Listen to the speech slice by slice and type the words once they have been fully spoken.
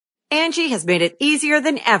Angie has made it easier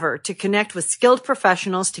than ever to connect with skilled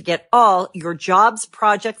professionals to get all your jobs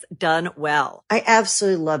projects done well. I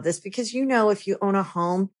absolutely love this because, if you own a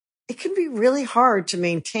home, it can be really hard to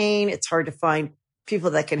maintain. It's hard to find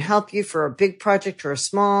people that can help you for a big project or a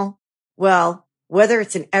small. Well, whether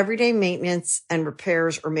it's in everyday maintenance and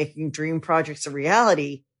repairs or making dream projects a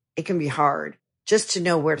reality, it can be hard just to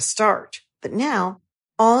know where to start. But now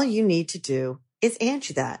all you need to do is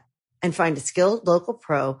Angie that and find a skilled local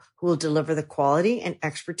pro who will deliver the quality and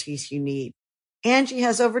expertise you need. Angie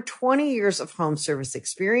has over 20 years of home service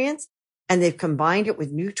experience, and they've combined it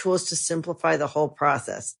with new tools to simplify the whole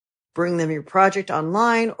process. Bring them your project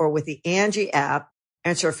online or with the Angie app,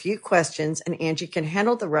 answer a few questions, and Angie can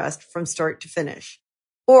handle the rest from start to finish.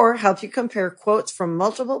 Or help you compare quotes from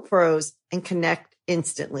multiple pros and connect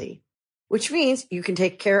instantly, which means you can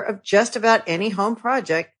take care of just about any home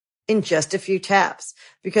project in just a few taps.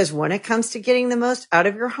 Because when it comes to getting the most out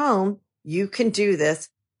of your home, you can do this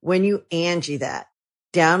when you Angie that.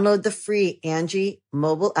 Download the free Angie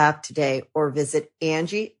mobile app today or visit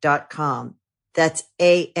Angie.com. That's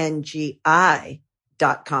ANGI.com.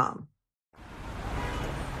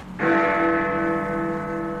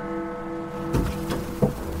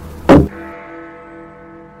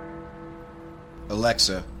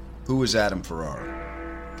 Alexa, who is Adam Ferrara?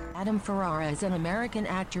 Adam Ferrara is an American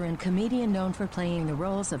actor and comedian known for playing the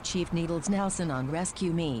roles of Chief Needles Nelson on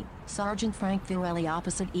Rescue Me, Sergeant Frank Fiorelli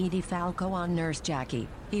opposite Edie Falco on Nurse Jackie.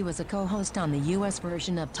 He was a co-host on the U.S.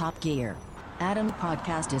 version of Top Gear. Adam's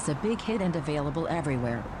podcast is a big hit and available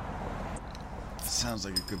everywhere. Sounds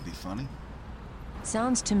like it could be funny.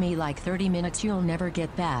 Sounds to me like 30 minutes you'll never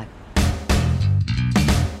get back.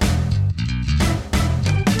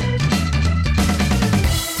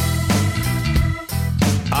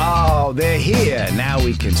 Oh, they're here. Now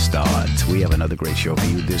we can start. We have another great show for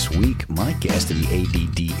you this week. My guest in the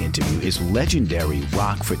ADD interview is legendary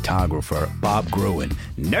rock photographer Bob Gruen.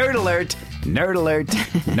 Nerd alert, nerd alert,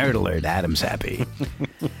 nerd alert. Adam's happy.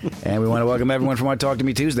 And we want to welcome everyone from our Talk to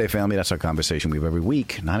Me Tuesday family. That's our conversation we have every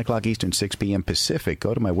week, 9 o'clock Eastern, 6 p.m. Pacific.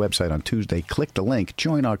 Go to my website on Tuesday, click the link,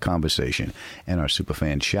 join our conversation. And our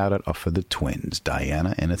superfan shout-out are for the twins,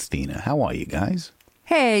 Diana and Athena. How are you guys?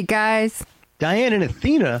 Hey, guys. Diana and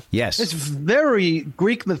Athena? Yes. It's very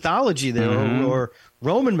Greek mythology there, or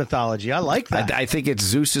Roman mythology. I like that. I think it's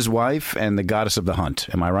Zeus's wife and the goddess of the hunt.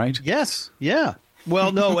 Am I right? Yes. Yeah.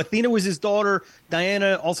 Well, no, Athena was his daughter.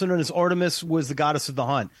 Diana, also known as Artemis, was the goddess of the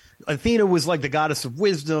hunt. Athena was like the goddess of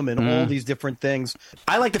wisdom and all these different things.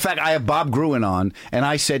 I like the fact I have Bob Gruen on, and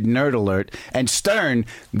I said nerd alert, and Stern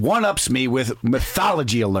one-ups me with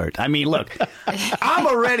mythology alert. I mean, look, I'm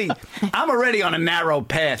already on a narrow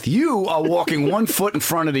path. You are walking one foot in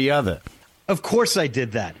front of the other. Of course I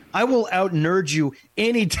did that. I will out-nerd you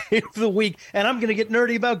any day of the week, and I'm going to get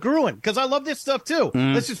nerdy about Gruen, because I love this stuff, too.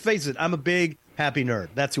 Let's just face it. I'm a big, happy nerd.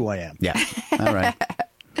 That's who I am. Yeah. All right.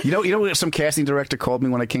 You know what some casting director called me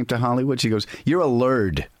when I came to Hollywood? She goes, "You're a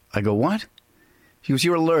lurd." I go, "What?" She goes,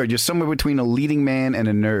 "You're a lurd. You're somewhere between a leading man and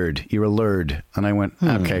a nerd. You're a lurd." And I went,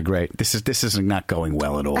 "Okay, great. This is not going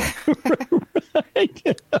well at all."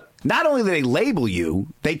 Right. Not only do they label you,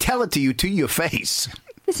 they tell it to you to your face.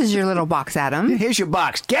 This is your little box, Adam. Here's your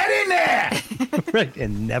box. Get in there! Right,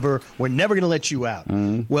 and we're never going to let you out.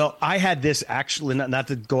 Well, I had this actually, not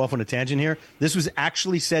to go off on a tangent here, this was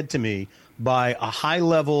actually said to me by a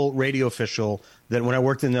high-level radio official that when I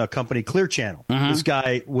worked in the company Clear Channel. This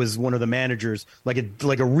guy was one of the managers, like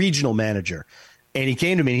a regional manager. And he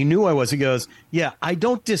came to me, and he knew I was. He goes, "Yeah, I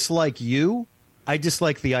don't dislike you. I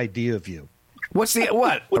dislike the idea of you." What's the,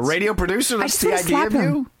 what? A radio producer? That's the idea of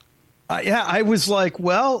you? Yeah, I was like,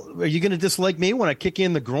 well, are you going to dislike me when I kick you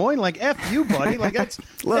in the groin? Like, F you, buddy. Like, that's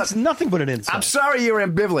nothing but an insult. I'm sorry you're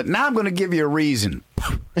ambivalent. Now I'm going to give you a reason.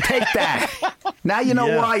 Take that. Now you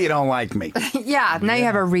know why you don't like me. Yeah, now you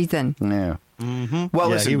have a reason. Yeah. Well,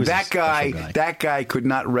 listen, that guy could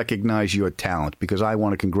not recognize your talent because I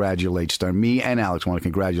want to congratulate Stern. Me and Alex want to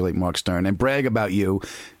congratulate Mark Stern and brag about you.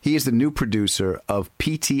 He is the new producer of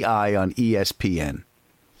PTI on ESPN.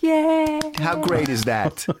 Yay! How great is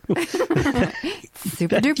that? Super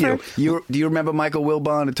duper. Do you remember Michael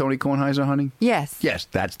Wilbon and Tony Kornheiser, honey? Yes. Yes,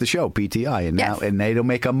 that's the show, PTI. And they don't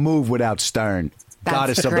make a move without Stern.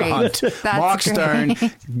 Goddess of the hunt. Mark Stern,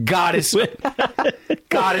 goddess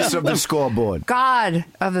of the scoreboard. God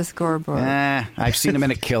of the scoreboard. I've seen him in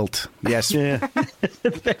a kilt. Yes. Yeah.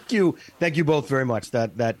 Thank you both very much.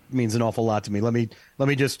 That means an awful lot to me. Let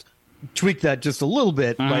me just tweak that just a little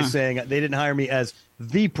bit by saying they didn't hire me as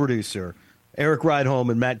the producer. Eric Rideholm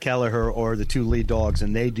and Matt Kelleher are the two lead dogs,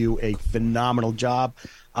 and they do a phenomenal job.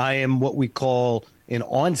 I am what we call an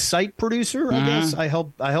on-site producer. I guess I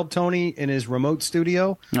help Tony in his remote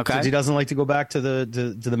studio because he doesn't like to go back to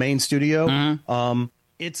the main studio.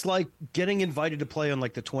 It's like getting invited to play on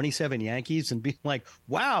like the 27 Yankees and being like,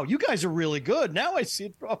 wow, you guys are really good. Now I see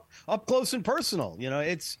it up close and personal.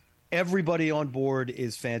 It's everybody on board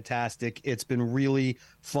is fantastic. It's been really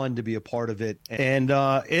fun to be a part of it. And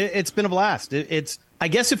it's been a blast. It's I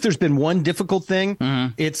guess if there's been one difficult thing,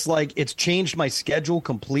 it's like it's changed my schedule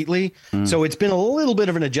completely. So it's been a little bit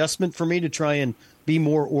of an adjustment for me to try and be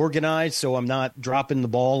more organized so I'm not dropping the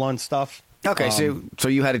ball on stuff. Okay, so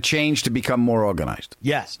you had a change to become more organized.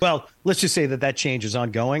 Yes. Well, let's just say that change is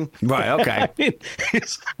ongoing. Right. Okay.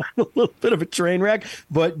 It's a little bit of a train wreck,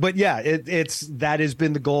 but yeah, it's that has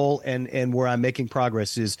been the goal, and where I'm making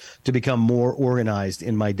progress is to become more organized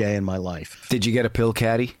in my day and my life. Did you get a pill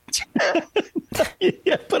caddy?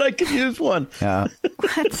 Yeah, but I could use one.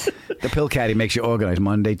 What? The pill caddy makes you organized.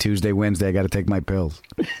 Monday, Tuesday, Wednesday, I got to take my pills.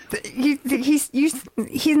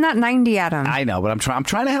 He's not 90, Adam. I know, but I'm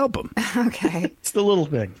trying to help him. Okay. It's the little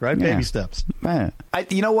things, right? Yeah. Baby steps. Man.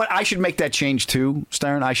 You know what? I should make that change too,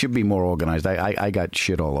 Stern. I should be more organized. I got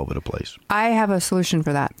shit all over the place. I have a solution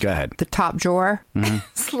for that. Go ahead. The top drawer.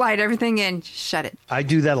 Slide everything in. Shut it. I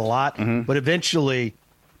do that a lot, but eventually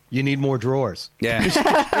you need more drawers. Yeah.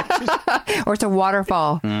 Or it's a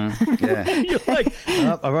waterfall. Yeah. You're like,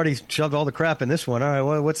 I've already shoved all the crap in this one. All right,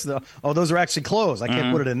 well, what's the? Oh, those are actually clothes. I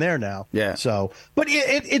can't put it in there now. Yeah. So, but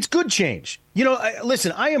it's good change.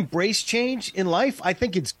 Listen, I embrace change in life. I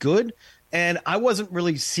think it's good. And I wasn't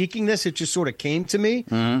really seeking this. It just sort of came to me.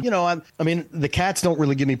 I mean, the cats don't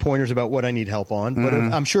really give me pointers about what I need help on. But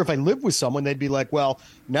I'm sure if I lived with someone, they'd be like, well,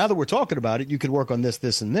 now that we're talking about it, you could work on this,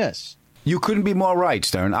 this, and this. You couldn't be more right,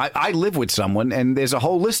 Stern. I live with someone, and there's a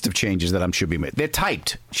whole list of changes that should be made. They're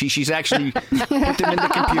typed. She's actually put them in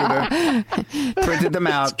the computer, printed them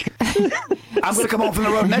out. I'm going to come home from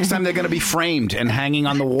the road next time. They're going to be framed and hanging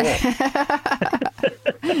on the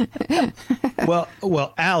wall.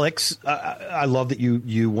 Well, Alex, I love that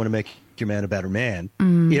you want to make your man a better man.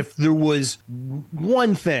 If there was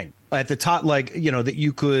one thing at the top, like that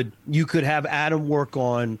you could have Adam work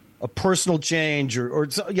on. A personal change or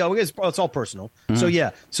it's all personal.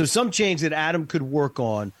 So some change that Adam could work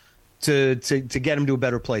on to get him to a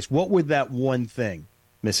better place. What would that one thing,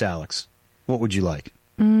 Miss Alex? What would you like?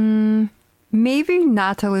 Maybe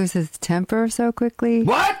not to lose his temper so quickly.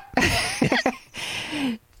 What?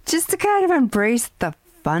 Just to kind of embrace the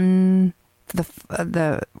fun,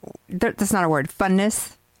 that's not a word,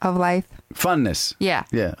 funness of life. Funness. Yeah.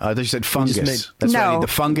 Yeah. I thought you said fungus. That's no. right. The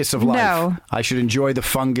fungus of life. No. I should enjoy the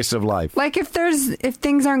fungus of life. Like if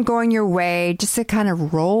things aren't going your way, just to kind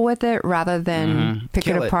of roll with it rather than pick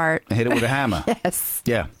it apart. And hit it with a hammer. Yes.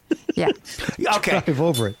 Yeah. Yeah. Okay. Drive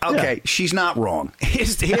over it. Okay. Yeah. She's not wrong.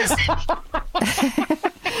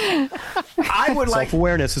 I would like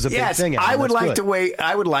self-awareness is a big thing. I would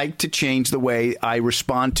like to change the way I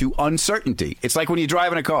respond to uncertainty. It's like when you're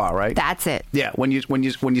driving a car, right? That's it. Yeah, when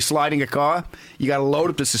you're sliding a car, you got to load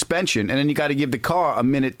up the suspension, and then you got to give the car a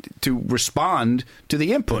minute to respond to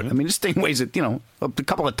the input. I mean, this thing weighs a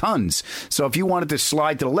couple of tons. So if you wanted to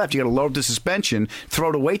slide to the left, you got to load up the suspension,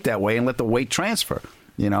 throw the weight that way, and let the weight transfer.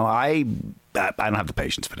 I don't have the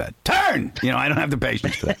patience for that. Turn! I don't have the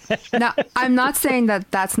patience for that. Now, I'm not saying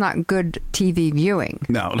that that's not good TV viewing.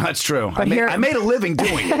 No, that's true. But I made a living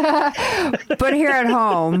doing it. But here at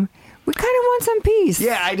home, we kind of want some peace.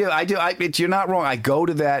 Yeah, I do. You're not wrong. I go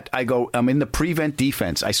to that. I'm in the prevent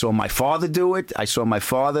defense. I saw my father do it. I saw my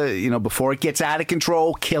father, before it gets out of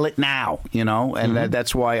control, kill it now, and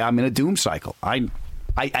that's why I'm in a doom cycle.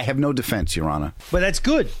 I have no defense, Your Honor. But that's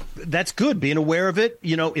good. That's good. Being aware of it,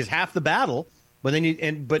 is half the battle. But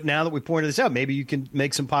but now that we pointed this out, maybe you can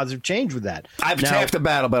make some positive change with that. I've half the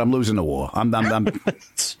battle, but I'm losing the war. I'm all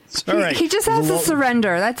right. He just has to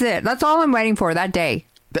surrender. That's it. That's all I'm waiting for that day.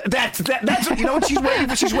 That's what she's waiting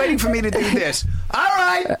for. She's waiting for me to do this. All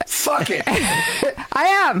right, fuck it. I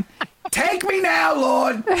am. Take me now,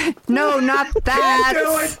 Lord. No, not that. Can't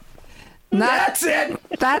do it. That's it.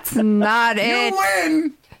 That's not it. You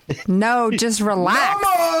win. No, just relax.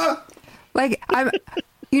 No more. Like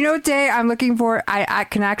Day, I'm looking for. I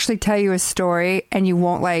can actually tell you a story, and you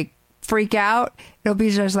won't freak out. It'll be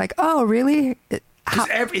just like, oh, really?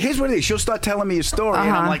 Here's what it is. She'll start telling me a story, and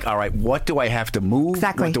I'm like, all right, what do I have to move?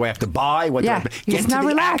 Exactly. What do I have to buy? What do I have to get into the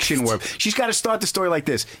relaxed. action word? She's got to start the story like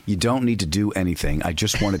this. You don't need to do anything. I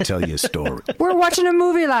just want to tell you a story. We're watching a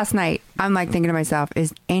movie last night. I'm thinking to myself,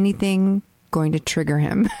 is anything going to trigger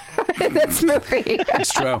him in this movie?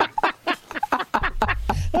 It's true.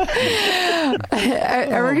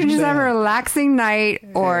 Are we going to just have a relaxing night,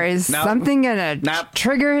 or is something going to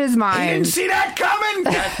trigger his mind? You didn't see that coming?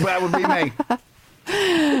 That would be me.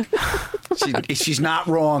 She's not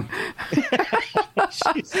wrong.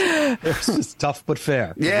 It's just tough but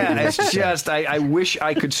fair. Yeah, it's just I wish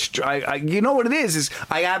I could. You know what it is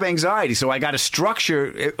I have anxiety, so I got to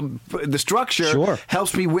structure. The structure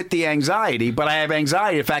helps me with the anxiety, but I have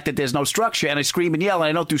anxiety the fact that there's no structure, and I scream and yell, and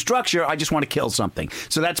I don't do structure. I just want to kill something.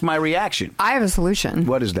 So that's my reaction. I have a solution.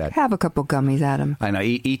 What is that? Have a couple gummies, Adam. I know.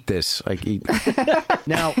 Eat this. Eat.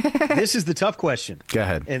 Now, this is the tough question. Go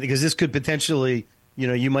ahead. And because this could potentially,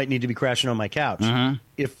 you might need to be crashing on my couch. Mm-hmm.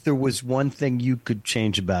 If there was one thing you could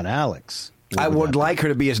change about Alex, I would like her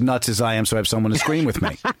to be as nuts as I am, so I have someone to scream with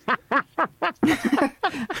me.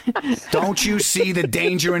 Don't you see the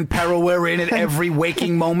danger and peril we're in at every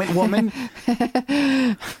waking moment, woman?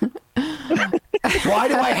 Why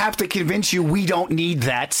do I have to convince you we don't need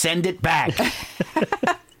that? Send it back.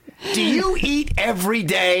 Do you eat every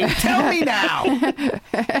day? Tell me now.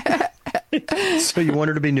 So you want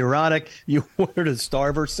her to be neurotic? You want her to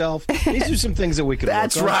starve herself? These are some things that we could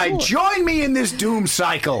That's work on. right. Sure. Join me in this doom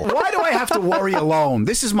cycle. Why do I have to worry alone?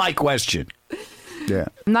 This is my question. Yeah.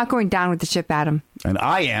 I'm not going down with the ship, Adam. And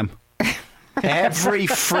I am. Every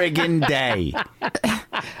friggin' day.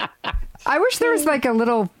 I wish there was like a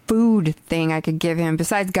little food thing I could give him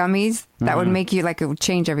besides gummies that would make you it would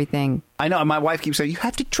change everything. I know. My wife keeps saying, you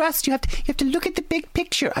have to trust. You have to look at the big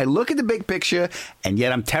picture. I look at the big picture, and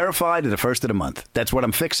yet I'm terrified of the first of the month. That's what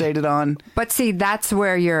I'm fixated on. But see, that's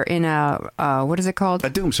where you're in a, what is it called? A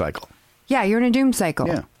doom cycle. Yeah, you're in a doom cycle.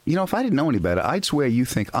 Yeah. If I didn't know any better, I'd swear you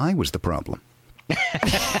think I was the problem.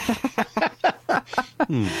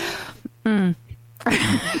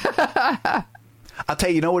 I'll tell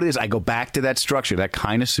you, you know what it is? I go back to that structure. That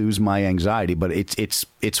kind of soothes my anxiety, but it's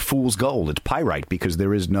fool's gold. It's pyrite because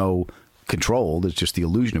there is no control. There's just the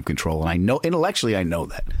illusion of control. And I know, intellectually, I know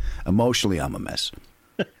that. Emotionally, I'm a mess.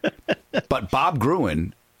 But Bob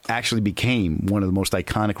Gruen actually became one of the most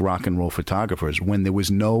iconic rock and roll photographers when there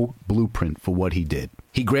was no blueprint for what he did.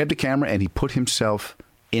 He grabbed a camera and he put himself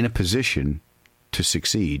in a position to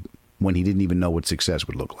succeed when he didn't even know what success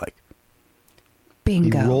would look like.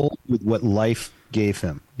 Bingo. He rolled with what life gave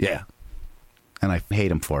him. Yeah. And I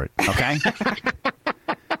hate him for it, okay?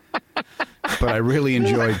 But I really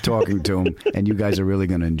enjoyed talking to him, and you guys are really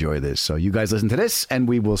going to enjoy this. So you guys listen to this, and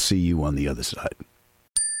we will see you on the other side.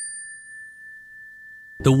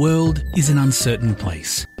 The world is an uncertain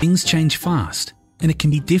place. Things change fast, and it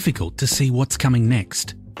can be difficult to see what's coming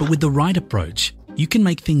next. But with the right approach, you can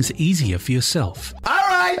make things easier for yourself. All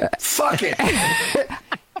right, fuck it.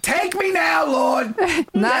 Take me now, Lord.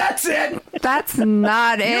 That's it. That's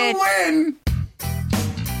not it. You win.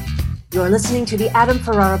 You're listening to the Adam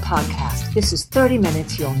Ferrara Podcast. This is 30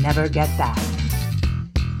 minutes you'll never get back.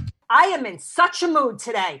 I am in such a mood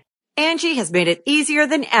today. Angie has made it easier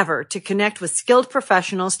than ever to connect with skilled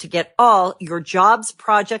professionals to get all your jobs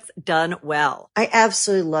projects done well. I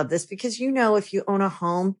absolutely love this because, if you own a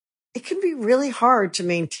home, it can be really hard to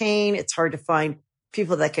maintain. It's hard to find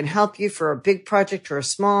people that can help you for a big project or a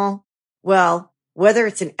small. Well, whether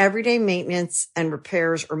it's in everyday maintenance and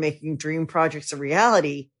repairs or making dream projects a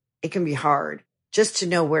reality, it can be hard just to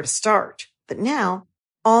know where to start. But now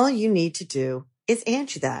all you need to do is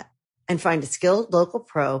Angie that and find a skilled local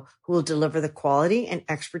pro who will deliver the quality and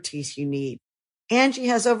expertise you need. Angie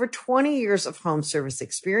has over 20 years of home service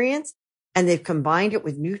experience, and they've combined it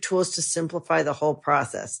with new tools to simplify the whole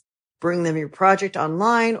process. Bring them your project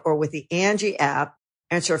online or with the Angie app.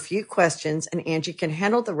 Answer a few questions, and Angie can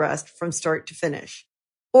handle the rest from start to finish.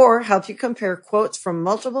 Or help you compare quotes from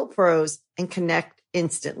multiple pros and connect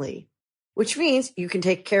instantly, which means you can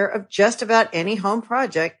take care of just about any home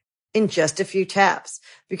project in just a few taps.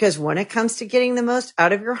 Because when it comes to getting the most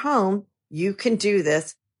out of your home, you can do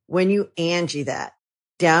this when you Angie that.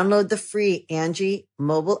 Download the free Angie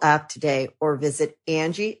mobile app today or visit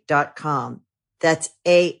Angie.com. That's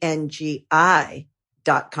ANGI.com.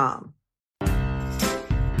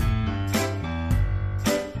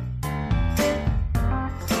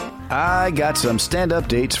 I got some stand-up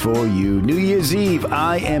dates for you. New Year's Eve,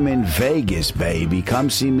 I am in Vegas, baby. Come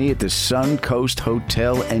see me at the Suncoast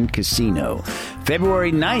Hotel and Casino.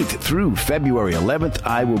 February 9th through February 11th,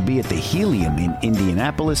 I will be at the Helium in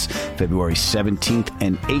Indianapolis. February 17th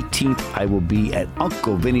and 18th, I will be at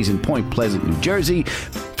Uncle Vinny's in Point Pleasant, New Jersey.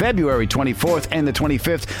 February 24th and the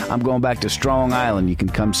 25th, I'm going back to Strong Island. You can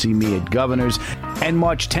come see me at Governor's. And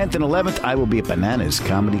March 10th and 11th, I will be at Bananas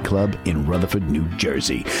Comedy Club in Rutherford, New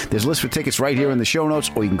Jersey. There's a list for tickets right here in the show notes,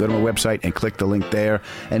 or you can go to my website and click the link there.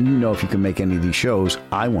 And you know, if you can make any of these shows,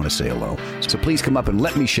 I want to say hello. So please come up and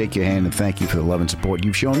let me shake your hand and thank you for the love and support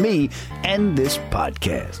you've shown me and this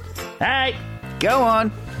podcast. All right, go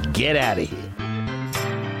on. Get out of here.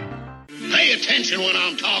 Pay attention when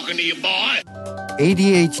I'm talking to you, boy.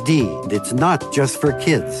 ADHD, it's not just for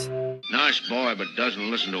kids. Nice boy, but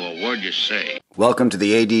doesn't listen to a word you say. Welcome to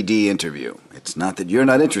the ADD interview. It's not that you're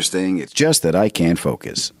not interesting, it's just that I can't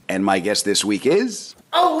focus. And my guest this week is...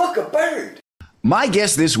 Oh, look, a bird! My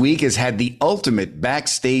guest this week has had the ultimate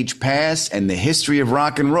backstage pass, and the history of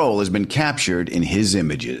rock and roll has been captured in his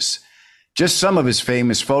images. Just some of his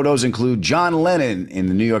famous photos include John Lennon in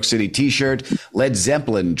the New York City t-shirt, Led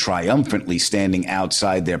Zeppelin triumphantly standing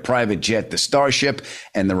outside their private jet, the Starship,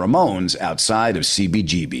 and the Ramones outside of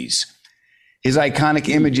CBGB's. His iconic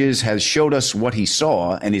images has showed us what he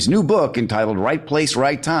saw, and his new book, entitled Right Place,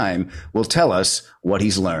 Right Time, will tell us what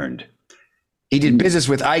he's learned. He did business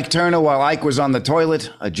with Ike Turner while Ike was on the toilet.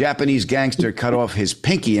 A Japanese gangster cut off his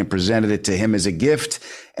pinky and presented it to him as a gift,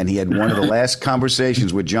 and he had one of the last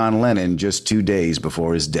conversations with John Lennon just 2 days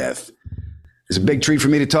before his death. It's a big treat for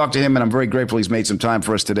me to talk to him, and I'm very grateful he's made some time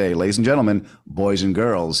for us today. Ladies and gentlemen, boys and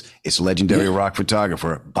girls, it's legendary rock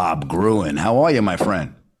photographer Bob Gruen. How are you, my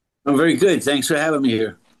friend? I'm very good. Thanks for having me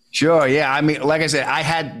here. Sure, yeah. I mean, like I said, I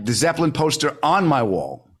had the Zeppelin poster on my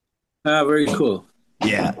wall. Very cool.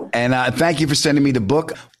 Yeah, and thank you for sending me the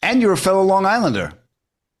book. And you're a fellow Long Islander.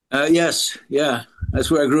 Yes, yeah. That's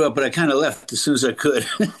where I grew up, but I kind of left as soon as I could.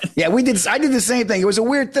 Yeah, I did the same thing. It was a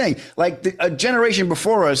weird thing. Like a generation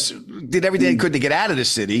before us did everything they could to get out of the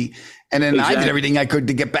city, and then I did everything I could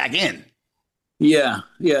to get back in. Yeah.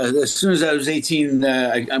 As soon as I was 18,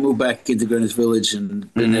 I moved back into Greenwich Village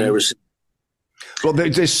and been there ever since. Well,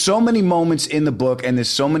 there's so many moments in the book, and there's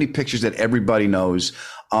so many pictures that everybody knows.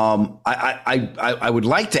 I would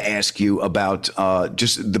like to ask you about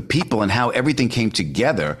just the people and how everything came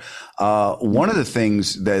together. One of the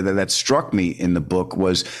things that struck me in the book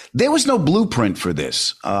was there was no blueprint for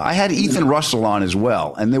this. I had Ethan Russell on as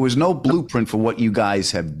well, and there was no blueprint for what you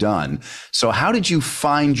guys have done. So how did you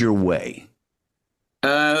find your way?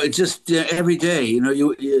 Just every day,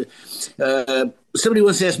 you somebody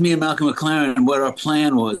once asked me and Malcolm McLaren what our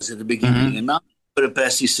plan was at the beginning. And Malcolm put it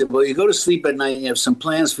best. He said, well, you go to sleep at night and you have some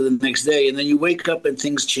plans for the next day, and then you wake up and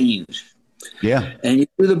things change. Yeah. And you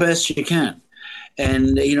do the best you can.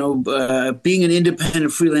 And, being an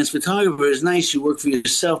independent freelance photographer is nice. You work for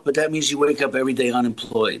yourself, but that means you wake up every day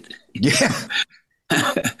unemployed. Yeah.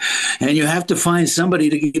 And you have to find somebody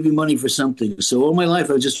to give you money for something. So all my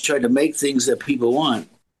life, I've just tried to make things that people want.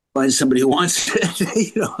 Find somebody who wants it,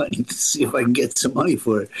 and see if I can get some money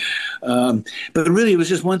for it. But really, it was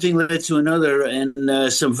just one thing led to another,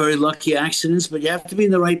 and some very lucky accidents. But you have to be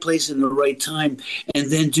in the right place in the right time,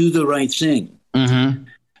 and then do the right thing. Mm-hmm.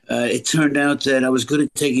 It turned out that I was good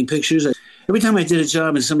at taking pictures. Every time I did a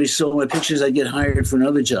job and somebody saw my pictures, I'd get hired for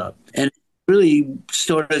another job. And it really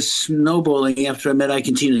started snowballing after I met Ike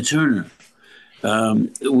and Tina Turner,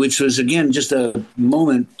 which was, again, just a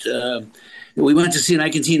moment. We went to see an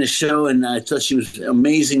Ike and Tina show, and I thought she was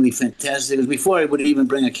amazingly fantastic. It was before I would even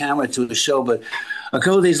bring a camera to the show, but a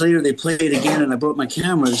couple of days later, they played it again, and I brought my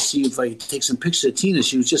camera to see if I could take some pictures of Tina.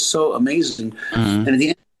 She was just so amazing. Mm-hmm. And at the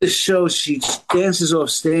end of the show, she dances off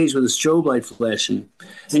stage with a strobe light flashing,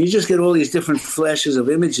 and you just get all these different flashes of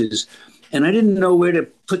images. And I didn't know where to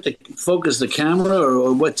focus the camera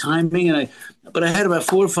or what timing, but I had about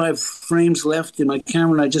 4 or 5 frames left in my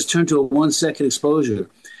camera, and I just turned to a 1-second exposure.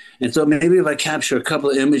 And thought maybe if I capture a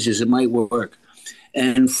couple of images, it might work.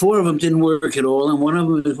 And 4 of them didn't work at all. And one of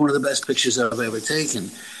them is one of the best pictures I've ever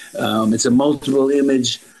taken. It's a multiple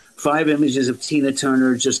image, 5 images of Tina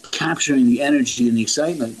Turner just capturing the energy and the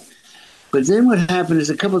excitement. But then what happened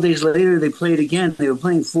is a couple of days later, they played again. They were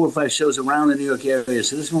playing 4 or 5 shows around the New York area.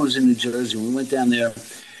 So this one was in New Jersey. We went down there.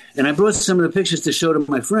 And I brought some of the pictures to show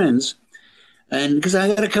to my friends. And because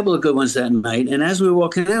I got a couple of good ones that night. And as we were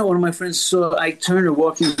walking out, one of my friends saw Ike Turner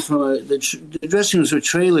walking from the dressing rooms were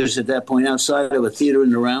trailers at that point outside of a theater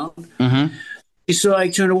in the round. Mm-hmm. He saw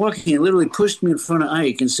Ike Turner walking and literally pushed me in front of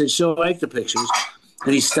Ike and said, show Ike the pictures.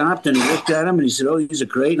 And he stopped and he looked at him and he said, "Oh, these are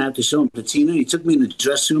great." And I have to show them to Tina. He took me in the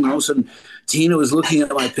dressing room. And all of a sudden, Tina was looking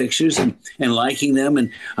at my pictures and liking them. And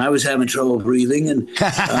I was having trouble breathing. And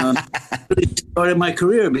it started my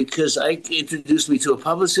career because I introduced me to a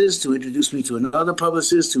publicist who introduced me to another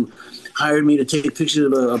publicist who hired me to take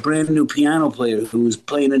pictures of a brand new piano player who was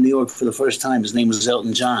playing in New York for the first time. His name was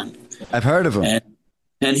Elton John. I've heard of him.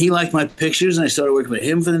 And he liked my pictures. And I started working with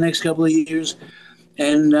him for the next couple of years.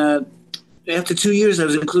 And after 2 years, I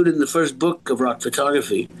was included in the first book of rock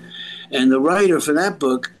photography. And the writer for that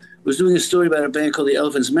book was doing a story about a band called the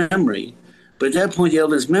Elephant's Memory. But at that point, the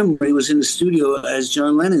Elephant's Memory was in the studio as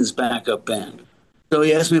John Lennon's backup band. So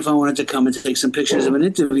he asked me if I wanted to come and take some pictures of an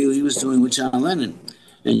interview he was doing with John Lennon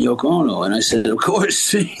and Yoko Ono. And I said, of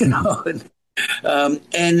course, you know.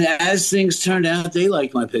 And as things turned out, they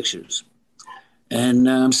liked my pictures. And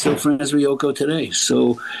I'm still friends with Yoko today.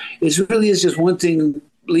 So it really is just one thing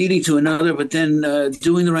leading to another, but then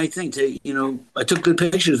doing the right thing. I took good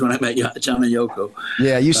pictures when I met John and Yoko.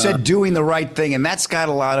 Yeah, you said doing the right thing, and that's got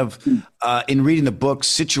a lot of, in reading the book,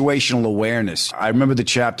 situational awareness. I remember the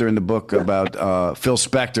chapter in the book about Phil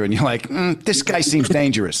Spector, and you're like, this guy seems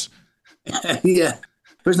dangerous. Yeah.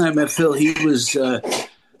 First time I met Phil, he was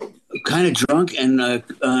kind of drunk and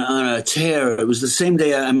on a tear. It was the same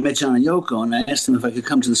day I met John and Yoko, and I asked him if I could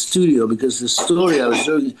come to the studio because the story I was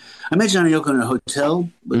doing, I met John and Yoko in a hotel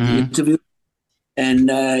with the interview, and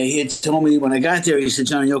he had told me when I got there, he said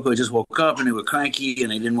John and Yoko just woke up and they were cranky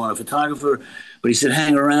and they didn't want a photographer, but he said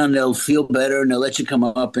hang around, they'll feel better and they'll let you come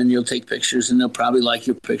up and you'll take pictures and they'll probably like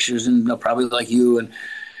your pictures and they'll probably like you. And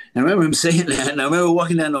I remember him saying that, and I remember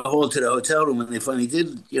walking down the hall to the hotel room when they finally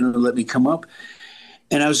did, let me come up.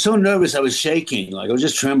 And I was so nervous, I was shaking, like I was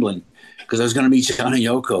just trembling because I was going to meet John and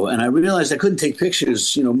Yoko. And I realized I couldn't take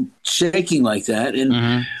pictures, shaking like that. And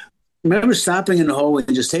I remember stopping in the hallway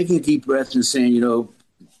and just taking a deep breath and saying,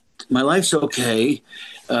 my life's okay.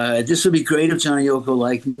 This would be great if John and Yoko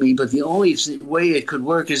liked me. But the only way it could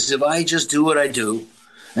work is if I just do what I do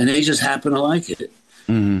and they just happen to like it.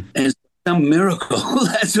 And it's some miracle.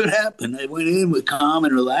 That's what happened. I went in with calm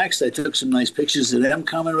and relaxed. I took some nice pictures of them,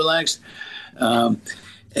 calm and relaxed. And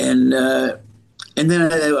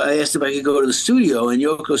then I asked if I could go to the studio, and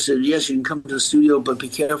Yoko said, yes, you can come to the studio, but be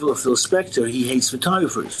careful of Phil Spector. He hates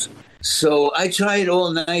photographers. So I tried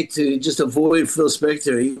all night to just avoid Phil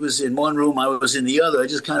Spector. He was in one room, I was in the other. I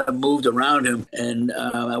just kind of moved around him. And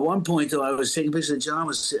at one point, though, I was taking pictures of John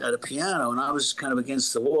was at a piano, and I was kind of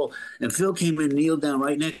against the wall. And Phil came in and kneeled down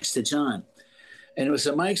right next to John. And it was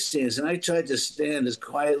a mic stand, and I tried to stand as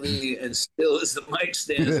quietly and still as the mic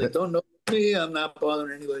stand. I don't know me, I'm not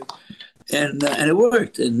bothering anybody. And it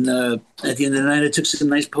worked. And at the end of the night, I took some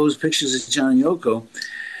nice posed pictures of John and Yoko.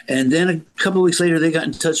 And then a couple of weeks later, they got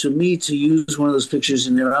in touch with me to use one of those pictures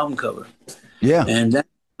in their album cover. Yeah. And that's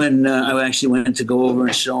when I actually went to go over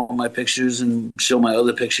and show my pictures and show my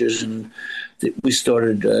other pictures. And we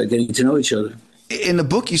started getting to know each other. In the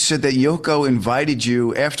book, you said that Yoko invited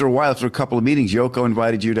you, after a while, after a couple of meetings, Yoko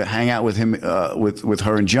invited you to hang out with him, with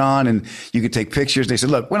her and John, and you could take pictures. They said,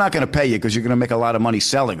 look, we're not going to pay you because you're going to make a lot of money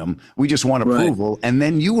selling them. We just want approval. Right. And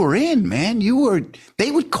then you were in, man.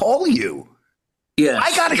 They would call you. Yeah,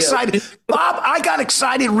 I got excited. Yeah. Bob, I got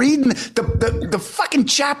excited reading the fucking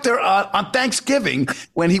chapter on Thanksgiving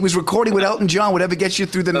when he was recording with Elton John, Whatever Gets You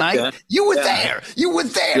Through the Night. You were there. You were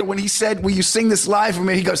there when he said, will you sing this live for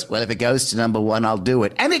me? He goes, well, if it goes to number one, I'll do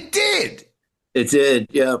it. And it did. It did.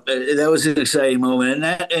 Yeah. That was an exciting moment.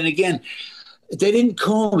 And again, they didn't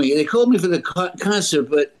call me. They called me for the concert,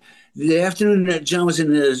 but the afternoon that John was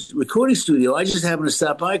in the recording studio, I just happened to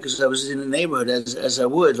stop by because I was in the neighborhood as I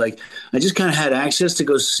would. Like, I just kind of had access to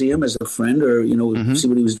go see him as a friend or, see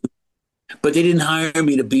what he was doing. But they didn't hire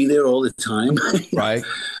me to be there all the time. Right.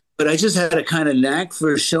 But I just had a kind of knack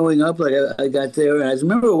for showing up. Like, I got there. And I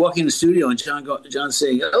remember walking in the studio and John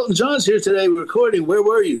saying, Elton John's here today recording. Where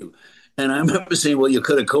were you? And I remember saying, well, you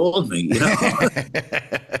could have called me,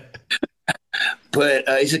 But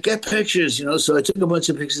he said, get pictures, So I took a bunch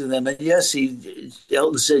of pictures of them. And yes,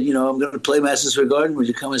 Elton said, I'm going to play Madison Square Garden. Would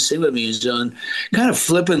you come and sing with me? And John kind of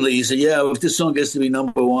flippantly, he said, yeah, if this song gets to be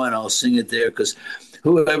number one, I'll sing it there. Because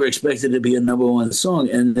whoever expected it to be a number one song?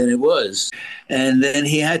 And then it was. And then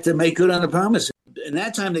he had to make good on the promise. And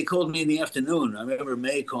that time they called me in the afternoon. I remember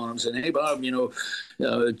May calling him and saying, hey, Bob,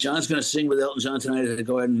 John's going to sing with Elton John tonight at the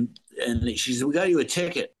Garden. And she said, we got you a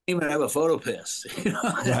ticket. I didn't even have a photo pass.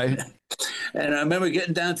 Right. And I remember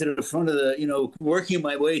getting down to the front of the, working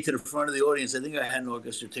my way to the front of the audience. I think I had an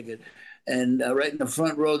orchestra ticket. And right in the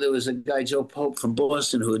front row, there was a guy, Joe Pope from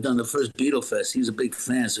Boston, who had done the first Beatle Fest. He was a big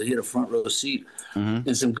fan, so he had a front row seat.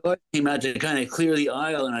 And some guy came out to kind of clear the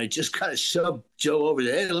aisle, and I just kind of shoved Joe over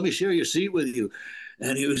there. Hey, let me share your seat with you.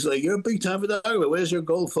 And he was like, "You're a big time photographer. Where's your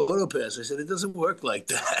gold photo pass?" I said, "It doesn't work like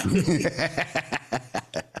that."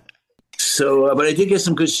 So, but I did get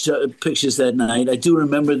some good pictures that night. I do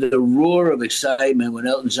remember the roar of excitement when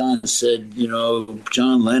Elton John said,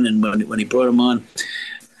 John Lennon, when he brought him on.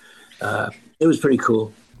 It was pretty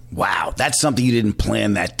cool. Wow, that's something you didn't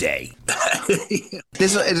plan that day.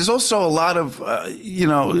 There's also a lot of,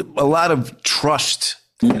 a lot of trust.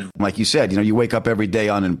 Like you said, you wake up every day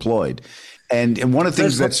unemployed. And one of the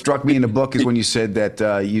things that struck me in the book is when you said that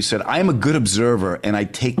I am a good observer and I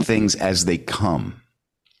take things as they come.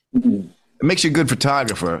 It makes you a good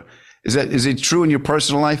photographer. Is it true in your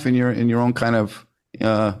personal life, in your own kind of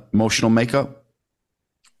emotional makeup?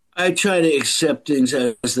 I try to accept things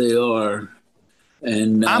as they are.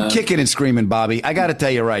 And I'm kicking and screaming, Bobby. I got to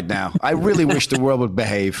tell you right now, I really wish the world would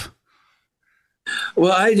behave.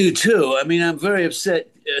 Well, I do too. I mean, I'm very upset,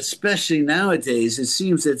 especially nowadays. It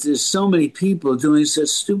seems that there's so many people doing such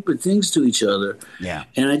stupid things to each other. Yeah.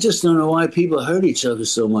 And I just don't know why people hurt each other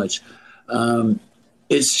so much.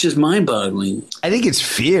 It's just mind-boggling. I think it's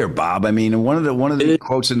fear, Bob. I mean, one of the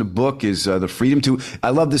quotes in the book is the freedom to. I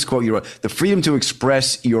love this quote you wrote: "The freedom to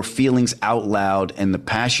express your feelings out loud, and the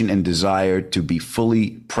passion and desire to be fully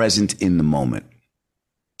present in the moment."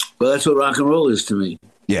 Well, that's what rock and roll is to me.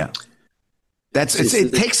 Yeah,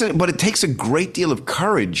 it takes a great deal of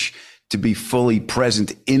courage to be fully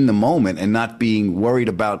present in the moment and not being worried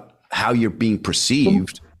about how you're being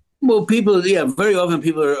perceived. Well, very often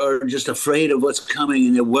people are just afraid of what's coming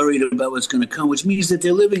and they're worried about what's going to come, which means that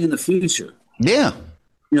they're living in the future. Yeah.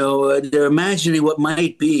 They're imagining what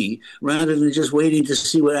might be rather than just waiting to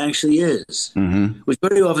see what actually is, which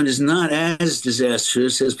very often is not as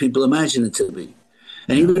disastrous as people imagine it to be.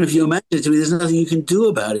 And even if you imagine it to be, there's nothing you can do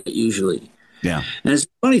about it usually. Yeah. And it's a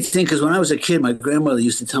funny thing because when I was a kid, my grandmother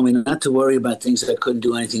used to tell me not to worry about things that I couldn't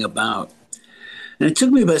do anything about. And it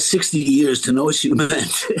took me about 60 years to know what she meant.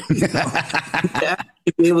 To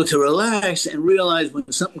be able to relax and realize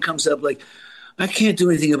when something comes up, like, I can't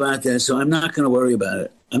do anything about that, so I'm not going to worry about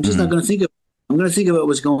it. I'm just not going to think of it. I'm going to think about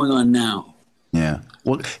what's going on now. Yeah.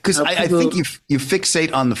 Well, because I think you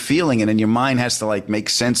fixate on the feeling, and then your mind has to make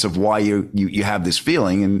sense of why you have this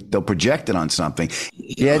feeling, and they'll project it on something.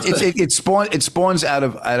 Yeah, it spawns out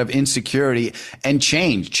of insecurity and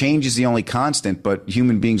change. Change is the only constant, but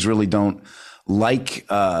human beings really don't like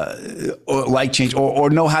change or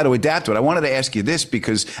know how to adapt to it. I wanted to ask you this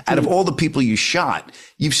because out of all the people you shot,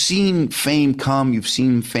 you've seen fame come, you've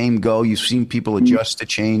seen fame go, you've seen people adjust to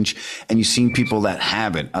change, and you've seen people that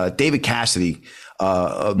haven't. David Cassidy,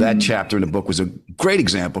 of that chapter in the book, was a great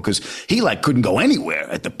example because he couldn't go anywhere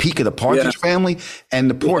at the peak of the Partridge Family, and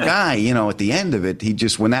the poor guy, at the end of it, he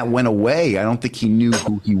just, when that went away, I don't think he knew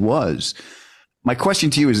who he was. My question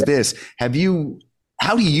to you is this: how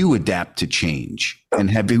do you adapt to change? And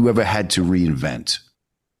have you ever had to reinvent?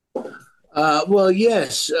 Well,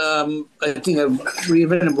 yes. I think I've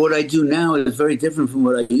reinvented. What I do now is very different from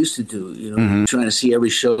what I used to do. Trying to see every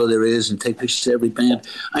show there is and take pictures of every band.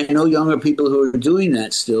 I know younger people who are doing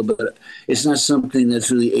that still, but it's not something that's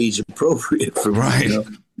really age appropriate for me.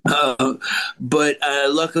 But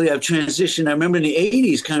luckily I've transitioned. I remember in the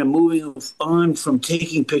 80s kind of moving on from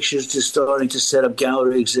taking pictures to starting to set up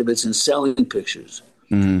gallery exhibits and selling pictures.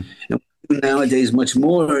 And nowadays much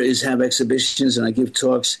more is have exhibitions, and I give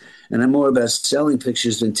talks, and I'm more about selling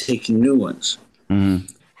pictures than taking new ones.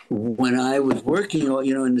 When I was working, in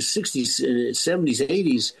the 60s,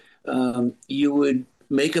 70s, 80s, you would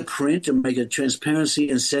make a print or make a transparency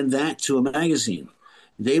and send that to a magazine.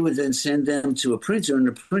 They would then send them to a printer, and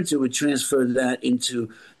the printer would transfer that into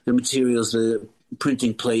the materials, the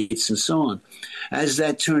printing plates, and so on. As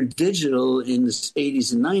that turned digital in the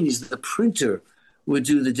 80s and 90s, the printer would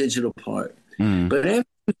do the digital part. But after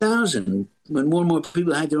 2000, when more and more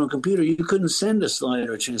people had their own computer, you couldn't send a slide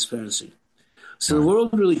or a transparency. So the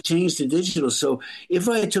world really changed to digital. So if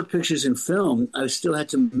I took pictures in film, I still had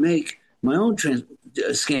to make my own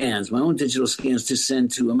scans, my own digital scans to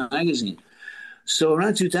send to a magazine. So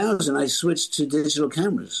around 2000, I switched to digital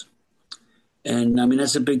cameras. And I mean,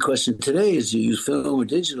 that's a big question today, is you use film or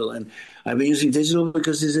digital? And I've been using digital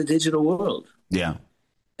because there's a digital world. Yeah.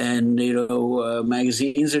 And,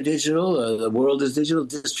 magazines are digital. The world is digital.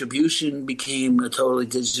 Distribution became a totally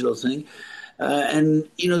digital thing. And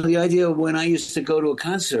the idea of when I used to go to a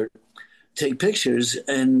concert, take pictures.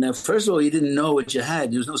 And first of all, you didn't know what you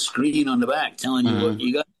had. There was no screen on the back telling you what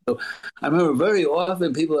you got. So I remember very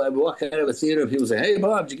often I'd walk out of a theater and people say, "Hey,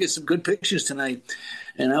 Bob, did you get some good pictures tonight?"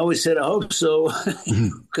 And I always said, "I hope so,"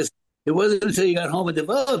 because it wasn't until you got home and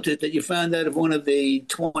developed it that you found out if one of the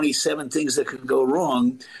 27 things that could go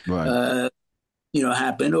wrong,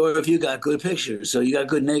 happened, or if you got good pictures. So you got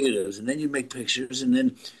good negatives, and then you make pictures, and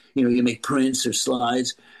then, you make prints or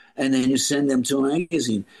slides, and then you send them to a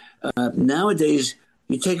magazine. Nowadays,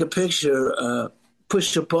 you take a picture,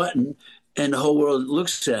 push a button, and the whole world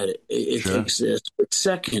looks at it. It takes a split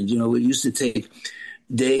second. It used to take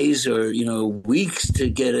days or, weeks to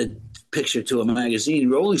get a picture to a magazine.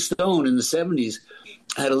 Rolling Stone in the 70s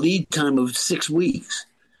had a lead time of 6 weeks.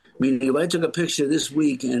 Meaning if I took a picture this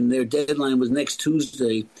week and their deadline was next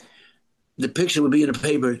Tuesday, the picture would be in the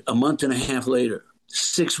paper a month and a half later,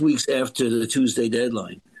 6 weeks after the Tuesday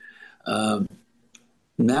deadline.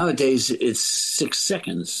 Nowadays, it's 6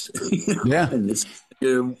 seconds. And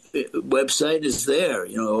your website is there,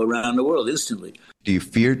 around the world instantly. Do you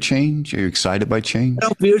fear change? Are you excited by change? I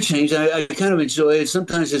don't fear change. I kind of enjoy it.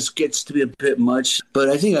 Sometimes it gets to be a bit much, but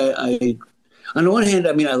I think I on the one hand,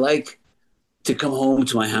 I like to come home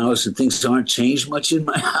to my house and things aren't changed much in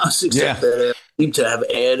my house, except that I seem to have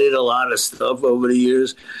added a lot of stuff over the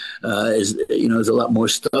years. There's a lot more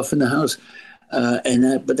stuff in the house,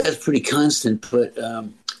 but that's pretty constant. But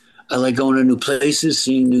I like going to new places,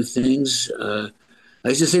 seeing new things. I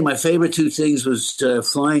used to say my favorite two things was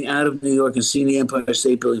flying out of New York and seeing the Empire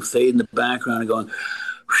State Building fade in the background and going,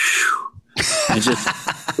 whew, and just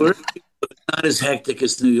not as hectic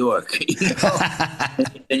as New York.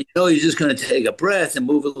 And you're just going to take a breath and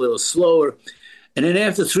move a little slower. And then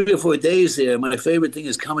after 3 or 4 days there, my favorite thing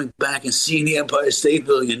is coming back and seeing the Empire State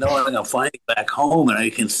Building and knowing I'm finally back home and I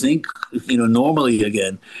can think, normally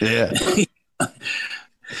again. Yeah.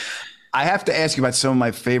 I have to ask you about some of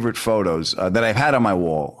my favorite photos that I've had on my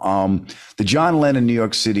wall. The John Lennon New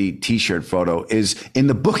York City T-shirt photo is in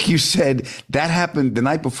the book. You said that happened the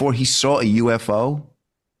night before he saw a UFO.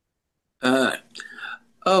 No,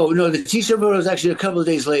 the T-shirt photo was actually a couple of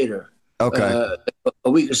days later. Okay.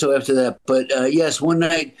 A week or so after that. But yes, one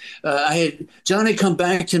night John had come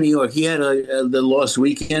back to New York. He had the Lost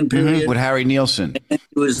Weekend period. With Harry Nilsson. And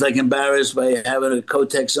he was embarrassed by having a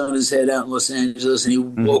Kotex on his head out in Los Angeles. And he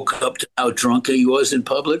woke up to how drunk he was in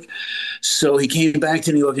public. So he came back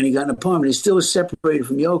to New York and he got an apartment. He still was separated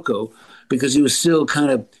from Yoko because he was still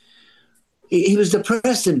he was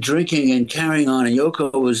depressed and drinking and carrying on. And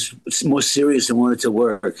Yoko was more serious and wanted to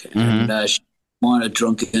work. And she wanted a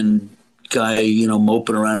drunken guy,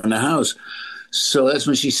 moping around the house. So that's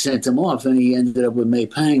when she sent him off, and he ended up with May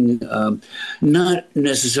Pang, not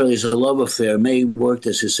necessarily as a love affair. May worked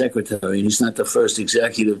as his secretary, and he's not the first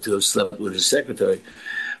executive to have slept with his secretary.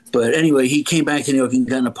 But anyway, he came back to New York and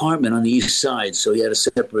got an apartment on the East Side, so he had a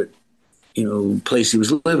separate, place he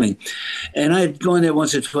was living. And I'd gone there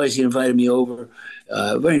once or twice. He invited me over,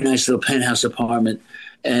 a very nice little penthouse apartment.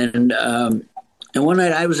 And one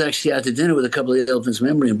night I was actually out to dinner with a couple of Elephant's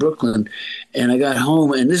Memory in Brooklyn, and I got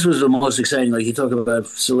home, and this was the most exciting. You talk about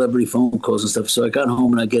celebrity phone calls and stuff. So I got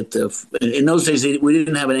home and I get in those days we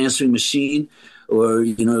didn't have an answering machine, or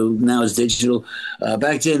now it's digital.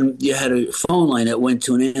 Back then you had a phone line that went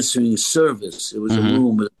to an answering service. It was a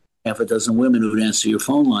room with half a dozen women who would answer your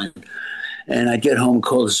phone line, and I'd get home,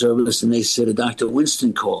 call the service, and they said a Dr.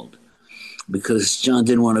 Winston called because John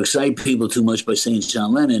didn't want to excite people too much by saying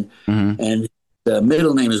John Lennon, and the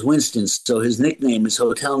middle name is Winston, so his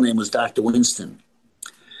hotel name was Dr. Winston.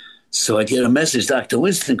 So I'd get a message, Dr.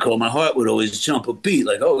 Winston called. My heart would always jump a beat,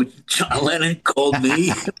 John Lennon called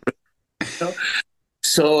me.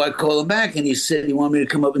 So I called him back, and he said he wanted me to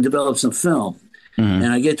come up and develop some film. And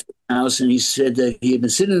I get to the house, and he said that he had been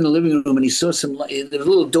sitting in the living room, and he saw some light. There was a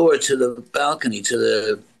little door to the balcony, to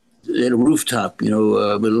the rooftop, with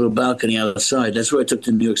a little balcony outside. That's where I took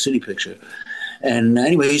the New York City picture. And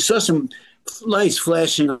anyway, he saw some lights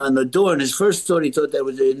flashing on the door, and his first thought, he thought that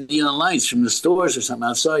was the neon lights from the stores or something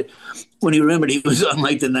outside. When he remembered he was on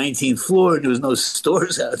the 19th floor and there was no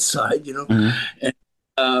stores outside,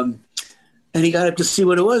 and he got up to see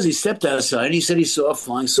what it was. He stepped outside and he said he saw a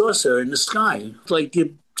flying saucer in the sky, like a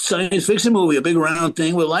science fiction movie, a big round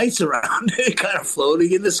thing with lights around it, kind of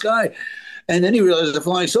floating in the sky. And then he realized it was a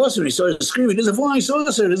flying saucer, and he started screaming, "There's a flying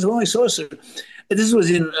saucer! There's a flying saucer!" And this was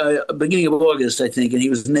in beginning of August, I think, and he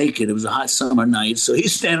was naked. It was a hot summer night, so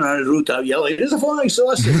he's standing on his rooftop yelling, "There's a flying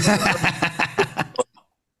saucer!"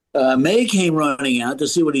 May came running out to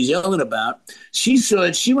see what he's yelling about. She saw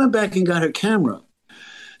it. She went back and got her camera.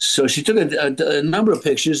 So she took a number of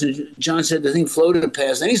pictures, and John said the thing floated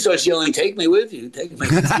past. And he starts yelling, "Take me with you! Take me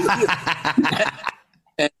with you!"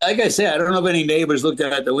 And like I said, I don't know if any neighbors looked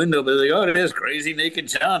out the window, but they're like, "Oh, there's crazy naked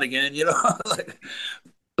John again," you know.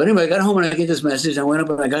 But anyway, I got home and I get this message. I went up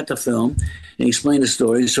and I got the film and explained the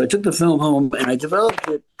story. So I took the film home and I developed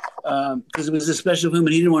it because it was a special film,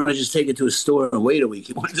 and he didn't want to just take it to a store and wait a week.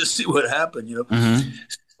 He wanted to see what happened, you know. Mm-hmm.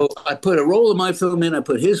 So I put a roll of my film in, I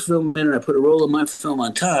put his film in, and I put a roll of my film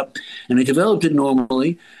on top, and I developed it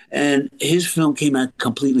normally, and his film came out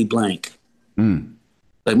completely blank. Mm.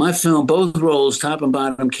 Like my film, both rolls, top and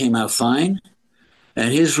bottom, came out fine,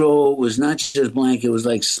 and his roll was not just blank, it was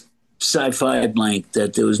like sci-fi blank,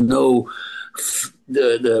 that there was no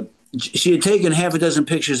she had taken half a dozen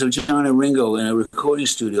pictures of John and Ringo in a recording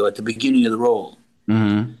studio at the beginning of the roll.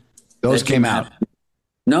 Mm-hmm. Those came out.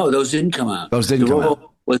 No, those didn't come out. Those didn't come out.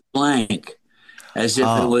 Was blank, as if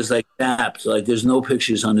it was like tapped, like there's no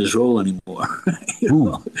pictures on this roll anymore. You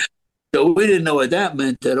know? So we didn't know what that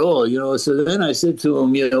meant at all, you know. So then I said to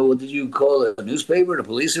him, you know, well, did you call a newspaper, the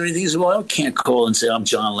police, or anything? He said, well, I can't call and say I'm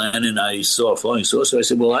John Lennon. I saw a flying saucer. I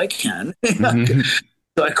said, well, I can. Mm-hmm.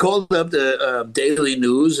 So I called up the Daily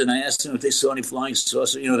News and I asked them if they saw any flying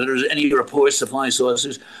saucers, you know, if there was any reports of flying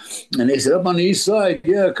saucers. And they said, up on the east side,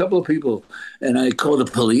 yeah, a couple of people. And I called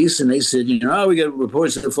the police and they said, you know, we get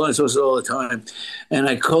reports of flying saucers all the time. And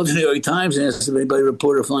I called the New York Times and asked if anybody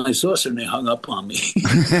reported a flying saucer, and they hung up on me.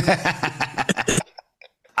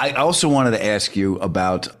 I also wanted to ask you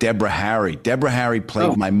about Deborah Harry. Deborah Harry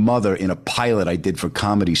played my mother in a pilot I did for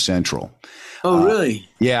Comedy Central. Oh, really?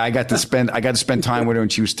 Yeah, I got to spend time with her,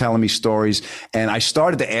 and she was telling me stories. And I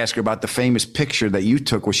started to ask her about the famous picture that you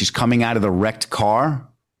took where she's coming out of the wrecked car.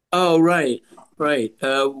 Oh, right.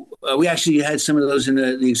 We actually had some of those in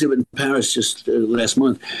the exhibit in Paris just last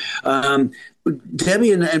month.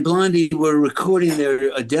 Debbie and Blondie were recording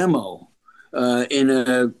a demo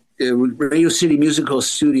in Radio City Music Hall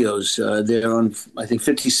studios. They're on, I think,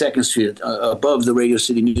 52nd Street, above the Radio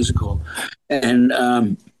City Music Hall. And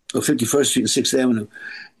 51st Street and 6th Avenue.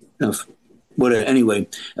 Anyway,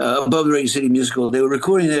 above the Radio City Music Hall. They were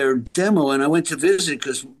recording their demo, and I went to visit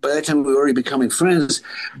because by that time we were already becoming friends.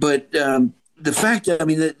 But the fact that, I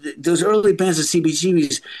mean, those early bands of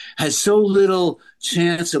CBGBs had so little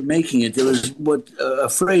chance of making it. There was a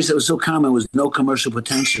phrase that was so common was no commercial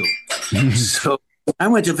potential. So I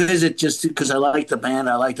went to visit just because I liked the band,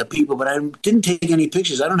 I liked the people, but I didn't take any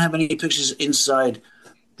pictures. I don't have any pictures inside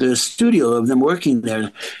the studio of them working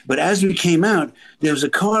there. But as we came out, there was a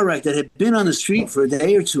car wreck that had been on the street for a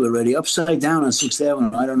day or two already, upside down on 6th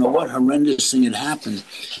Avenue. I don't know what horrendous thing had happened,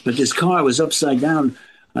 but this car was upside down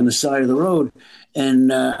on the side of the road.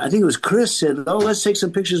 And I think it was Chris said, oh, let's take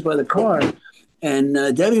some pictures by the car. And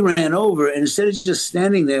Debbie ran over, and instead of just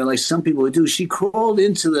standing there like some people would do, she crawled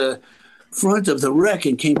into the front of the wreck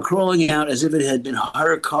and came crawling out as if it had been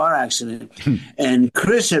her car accident. And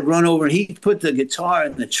Chris had run over and he put the guitar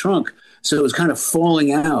in the trunk, so it was kind of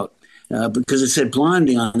falling out because it said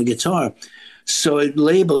Blondie on the guitar. So it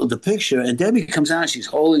labeled the picture, and Debbie comes out, she's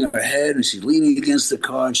holding her head and she's leaning against the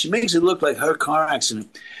car, and she makes it look like her car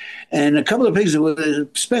accident. And a couple of pictures,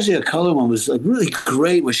 especially a color one, was like really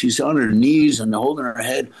great, where she's on her knees and holding her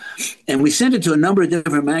head. And we sent it to a number of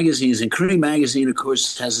different magazines. And Cream Magazine, of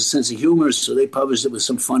course, has a sense of humor, so they published it with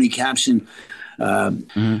some funny caption. But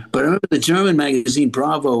I remember the German magazine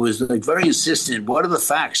Bravo was like very insistent. What are the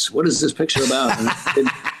facts? What is this picture about? And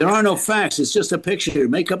there are no facts. It's just a picture.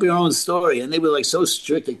 Make up your own story. And they were like so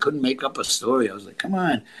strict they couldn't make up a story. I was like, come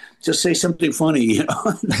on, just say something funny, you know.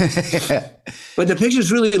 But the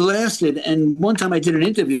pictures really lasted. And one time I did an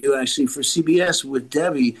interview actually for CBS with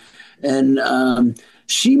Debbie, and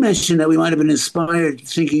she mentioned that we might have been inspired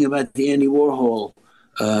thinking about the Andy Warhol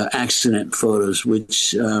accident photos,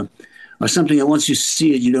 which or something that once you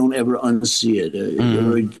see it, you don't ever unsee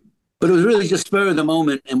it. But it was really just spur of the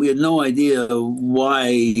moment, and we had no idea why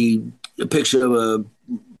a picture of a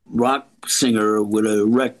rock singer with a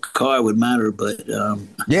wrecked car would matter. But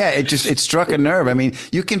yeah, it struck a nerve. I mean,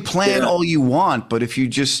 you can plan all you want, but if you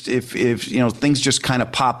know things just kind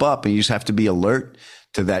of pop up, and you just have to be alert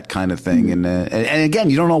to that kind of thing. And again,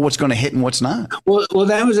 you don't know what's going to hit and what's not. Well,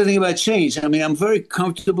 that was the thing about change. I mean, I'm very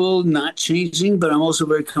comfortable not changing, but I'm also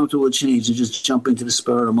very comfortable with change and just jumping to the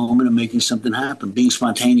spur of the moment and making something happen, being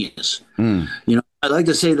spontaneous. You know, I like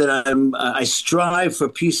to say that I strive for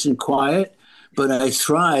peace and quiet, but I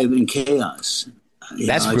thrive in chaos.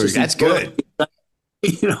 That's good.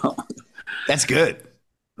 You know, that's good.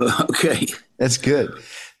 Okay. That's good.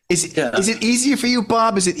 Is it easier for you,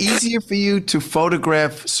 Bob? Is it easier for you to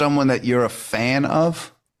photograph someone that you're a fan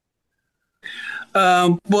of?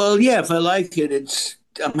 Well, yeah, if I like it,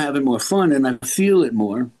 I'm having more fun and I feel it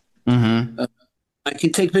more. Mm-hmm. I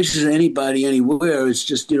can take pictures of anybody, anywhere. It's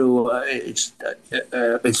just, it's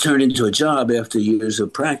turned into a job after years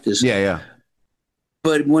of practice. Yeah.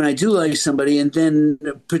 But when I do like somebody, and then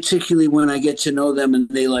particularly when I get to know them and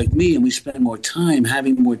they like me, and we spend more time,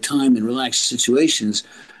 having more time in relaxed situations,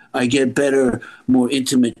 I get better, more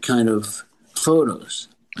intimate kind of photos,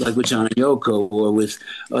 like with John and Yoko or with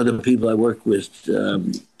other people I work with.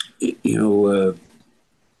 The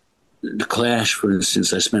Clash, for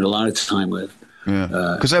instance, I spent a lot of time with.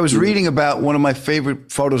 Yeah, because I was reading about one of my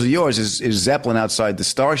favorite photos of yours is Zeppelin outside the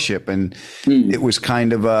Starship, and it was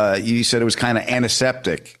kind of you said it was kind of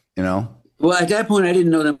antiseptic, you know. Well, at that point, I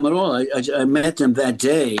didn't know them at all. I met them that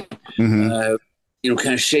day, kind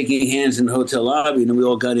of shaking hands in the hotel lobby, and then we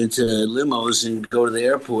all got into limos and go to the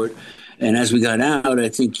airport. And as we got out, I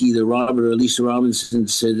think either Robert or Lisa Robinson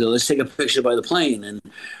said, let's take a picture by the plane. And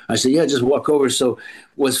I said, yeah, just walk over. So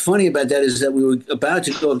what's funny about that is that we were about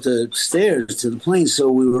to go up the stairs to the plane,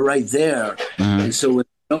 so we were right there. And so when we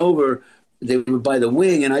went over, they were by the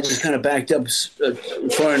wing, and I just kind of backed up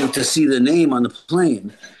far enough to see the name on the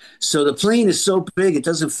plane. So the plane is so big, it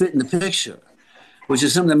doesn't fit in the picture, which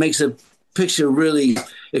is something that makes a picture really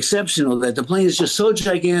exceptional, that the plane is just so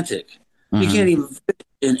gigantic. You can't even fit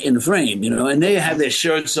in the frame, and they have their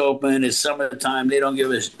shirts open. It's summertime. They don't give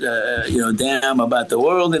a damn about the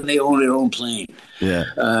world, and they own their own plane.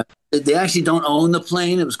 Yeah. They actually don't own the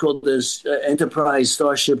plane. It was called this Enterprise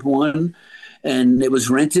Starship One, and it was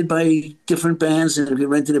rented by different bands. And if you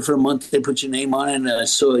rented it for a month, they put your name on it. And I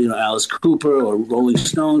saw, Alice Cooper or Rolling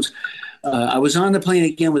Stones. I was on the plane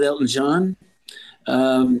again with Elton John.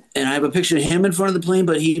 And I have a picture of him in front of the plane,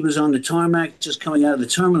 but he was on the tarmac just coming out of the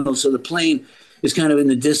terminal. So the plane is kind of in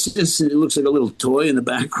the distance, and it looks like a little toy in the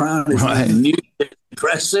background. It's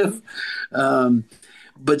impressive.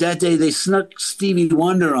 But that day they snuck Stevie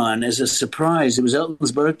Wonder on as a surprise. It was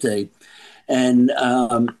Elton's birthday. And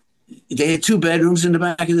they had 2 bedrooms in the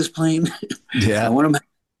back of this plane. Yeah. One of them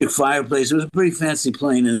had a fireplace. It was a pretty fancy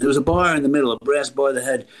plane. And there was a bar in the middle, a brass bar that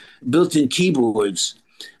had built-in keyboards,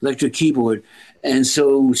 electric keyboard. And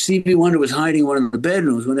so Stevie Wonder was hiding in one of the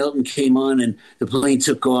bedrooms when Elton came on and the plane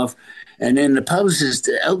took off. And then the publicist,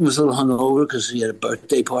 Elton was a little hungover because he had a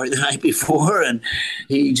birthday party the night before, and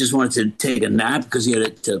he just wanted to take a nap because he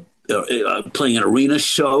had to playing an arena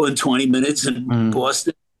show in 20 minutes in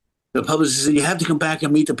Boston. The publicist said, you have to come back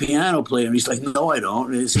and meet the piano player. And he's like, no, I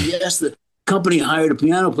don't. And he said, yes, the company hired a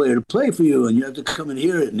piano player to play for you, and you have to come and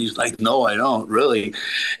hear it. And he's like, no, I don't, really.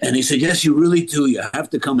 And he said, yes, you really do. You have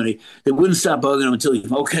to come. And they wouldn't stop bugging him until he,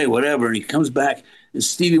 okay, whatever. And he comes back, and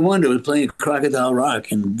Stevie Wonder was playing Crocodile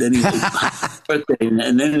Rock. And then he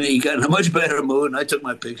and then he got in a much better mood, and I took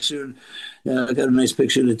my picture. And I got a nice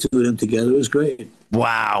picture of the two of them together. It was great.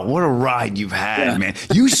 Wow, what a ride you've had, man.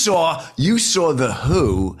 You saw The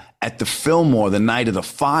Who at the Fillmore the night of the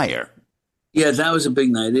fire. Yeah, that was a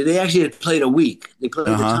big night. They actually had played a week. They played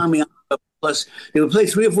the Tommy Opera, plus they would play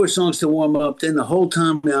 3 or 4 songs to warm up, then the whole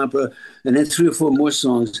Tommy Opera, and then 3 or 4 more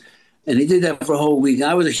songs. And they did that for a whole week.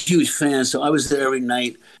 I was a huge fan, so I was there every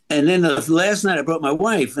night. And then the last night I brought my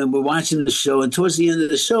wife, and we're watching the show. And towards the end of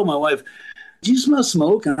the show, my wife, do you smell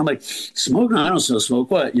smoke? And I'm like, smoke? No, I don't smell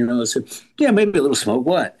smoke. What? I said, yeah, maybe a little smoke.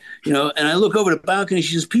 What? And I look over the balcony.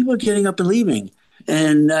 She says, people are getting up and leaving.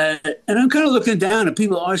 And I'm kind of looking down, and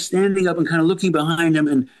people are standing up and kind of looking behind them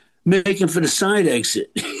and making for the side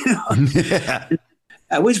exit. Yeah.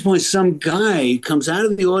 At which point, some guy comes out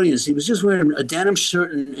of the audience. He was just wearing a denim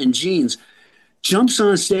shirt and jeans, jumps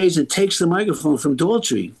on stage and takes the microphone from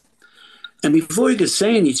Daltrey. And before he could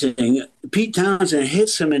say anything, Pete Townsend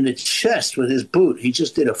hits him in the chest with his boot. He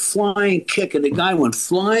just did a flying kick, and the guy went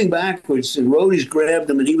flying backwards, and roadies grabbed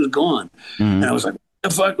him, and he was gone. And I was like, what the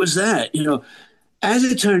fuck was that? As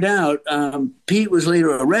it turned out, Pete was later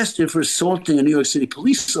arrested for assaulting a New York City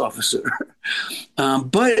police officer.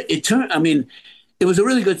 But it was a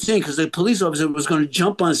really good thing because the police officer was going to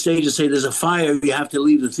jump on stage and say, there's a fire, you have to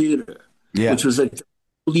leave the theater. Yeah. Which was like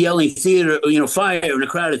yelling theater, fire in a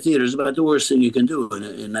crowded theater is about the worst thing you can do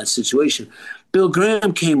in that situation. Bill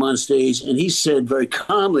Graham came on stage and he said very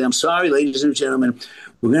calmly, I'm sorry, ladies and gentlemen,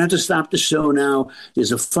 we're going to have to stop the show now.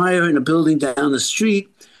 There's a fire in a building down the street.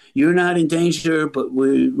 You're not in danger, but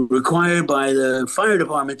we're required by the fire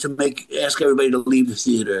department to ask everybody to leave the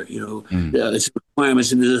theater. It's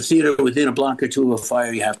requirements. If there's a theater within a block or two of a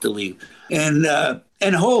fire, you have to leave. And the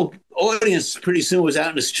whole audience pretty soon was out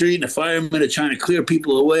in the street, and the firemen are trying to clear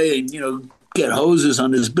people away and, get hoses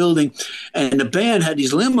on this building. And the band had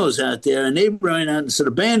these limos out there, and they ran out. And so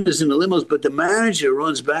the band is in the limos, but the manager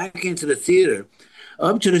runs back into the theater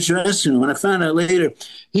up to the dressing room. And I found out later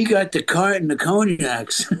he got the carton of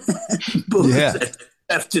cognacs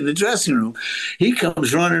left in the dressing room. He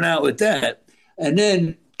comes running out with that. And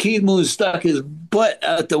then Keith Moon stuck his butt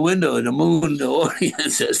out the window in the Moon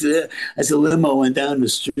audience as the limo went down the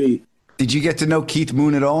street. Did you get to know Keith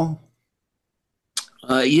Moon at all?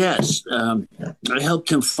 Yes. I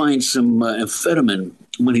helped him find some amphetamine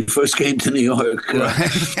when he first came to New York.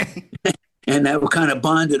 Right. And that kind of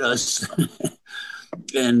bonded us.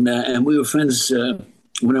 and we were friends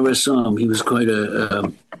whenever I saw him. He was quite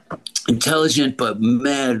a intelligent but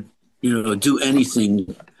mad, do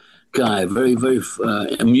anything guy. Very, very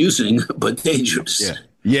amusing but dangerous. Yeah.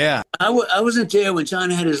 Yeah. I wasn't there when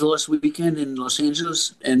John had his Lost Weekend in Los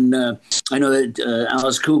Angeles. And I know that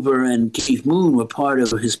Alice Cooper and Keith Moon were part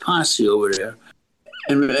of his posse over there.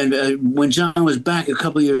 And when John was back a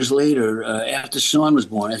couple of years later, after Sean was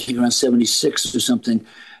born, I think around 76 or something,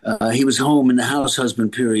 he was home in the house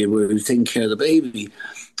husband period where he was taking care of the baby.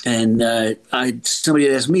 And somebody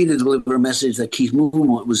had asked me to deliver a message that Keith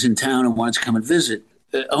Moon was in town and wanted to come and visit.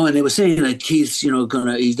 And they were saying that Keith's, he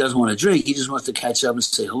doesn't want to drink. He just wants to catch up and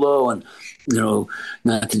say hello and,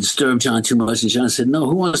 not to disturb John too much. And John said, no,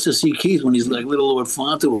 who wants to see Keith when he's like little Lord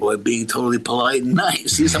Fauntleroy being totally polite and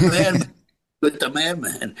nice? He's a madman with the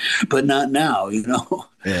madman, but not now,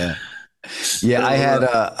 Yeah. Yeah,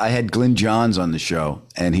 I had Glenn Johns on the show,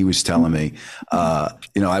 and he was telling me, I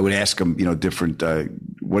would ask him, different,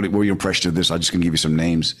 what were your impressions of this? I'm just going to give you some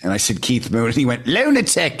names. And I said, Keith Moon, and he went,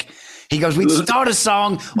 lunatic. He goes, we'd start a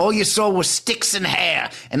song, all you saw was sticks and hair,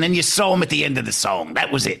 and then you saw him at the end of the song.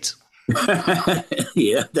 That was it.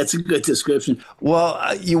 Yeah, that's a good description.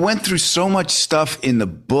 Well, you went through so much stuff in the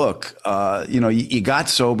book. You got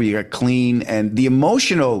sober, you got clean, and the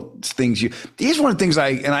emotional things. Here's one of the things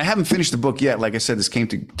I haven't finished the book yet. Like I said, this came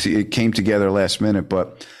together last minute.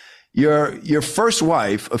 But your first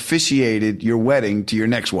wife officiated your wedding to your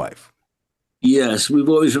next wife. Yes, we've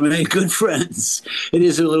always remained good friends. It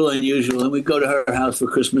is a little unusual, and we go to her house for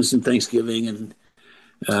Christmas and Thanksgiving,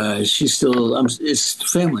 and she's still.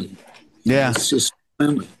 It's family. Yeah, it's just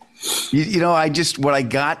family. What I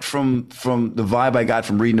got from the vibe I got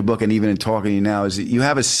from reading the book and even in talking to you now is that you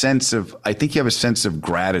have a sense of. I think you have a sense of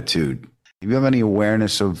gratitude. Do you have any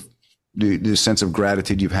awareness of the sense of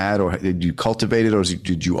gratitude you've had, or did you cultivate it, or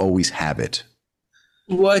did you always have it?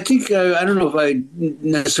 Well, I think I don't know if I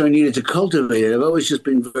necessarily needed to cultivate it. I've always just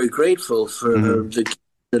been very grateful for the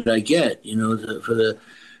that I get. For the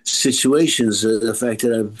situations, the fact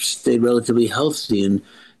that I've stayed relatively healthy and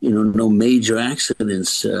no major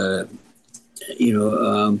accidents. Things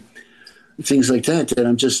like that. That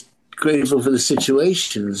I'm just grateful for the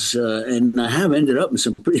situations, and I have ended up in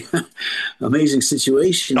some pretty amazing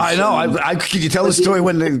situations. I know. Could you tell the story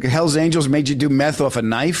when the Hell's Angels made you do meth off a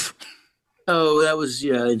knife? Oh, that was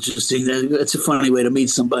interesting. That's a funny way to meet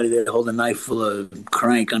somebody that hold a knife full of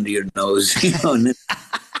crank under your nose. And then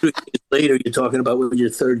 3 years later, you're talking about what your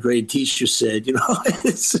third grade teacher said. It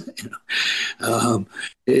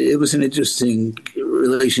was an interesting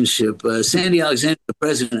relationship. Sandy Alexander, the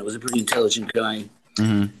president, was a pretty intelligent guy,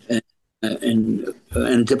 and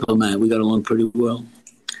a diplomat. We got along pretty well.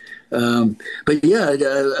 But yeah,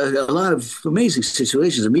 a lot of amazing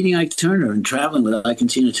situations. Meeting Ike Turner and traveling with Ike and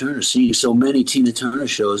Tina Turner, seeing so many Tina Turner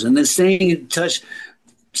shows, and then staying in touch,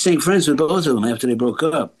 staying friends with both of them after they broke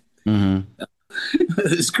up.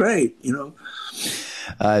 It's great,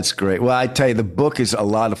 It's great. Well, I tell you, the book is a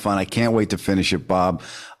lot of fun. I can't wait to finish it, Bob.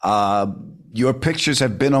 Your pictures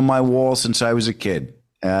have been on my wall since I was a kid.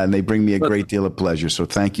 And they bring me a great deal of pleasure. So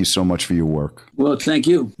thank you so much for your work. Well, thank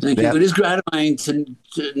you. Thank you. It is gratifying to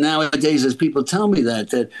nowadays as people tell me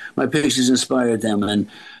that my pictures inspired them. And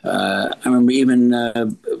I remember even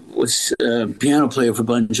was a piano player for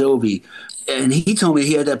Bon Jovi. And he told me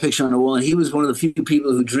he had that picture on the wall. And he was one of the few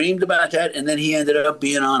people who dreamed about that. And then he ended up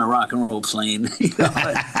being on a rock and roll plane.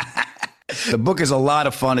 The book is a lot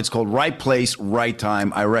of fun. It's called Right Place, Right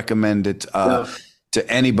Time. I recommend it. To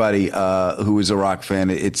anybody who is a rock fan.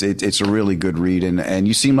 It's a really good read, and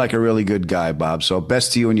you seem like a really good guy, Bob. So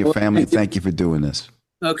best to you and your family. Thank you for doing this.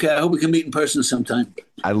 Okay, I hope we can meet in person sometime.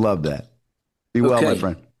 I love that. Be well, my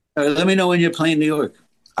friend. All right, let me know when you're playing New York.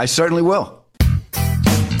 I certainly will.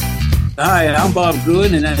 Hi, I'm Bob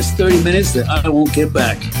Gruen, and that's 30 minutes that I won't get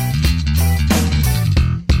back.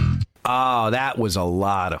 Oh, that was a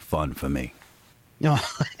lot of fun for me. No,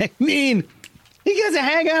 I mean... He gets to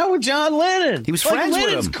hang out with John Lennon. He was friends with him.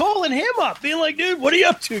 Lennon's calling him up, being like, dude, what are you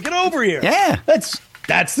up to? Get over here. Yeah.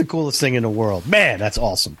 That's the coolest thing in the world. Man, that's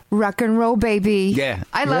awesome. Rock and roll, baby. Yeah.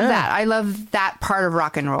 I love that. I love that part of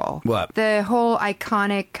rock and roll. What? The whole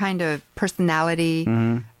iconic kind of personality.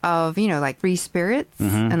 of, like free spirits,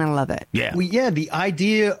 and I love it. Yeah. The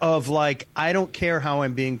idea of like, I don't care how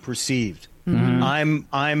I'm being perceived.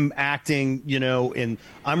 I'm acting, and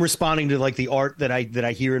I'm responding to like the art that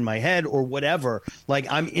I hear in my head or whatever. Like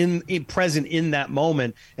I'm present in that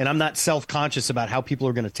moment, and I'm not self-conscious about how people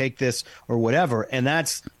are going to take this or whatever. And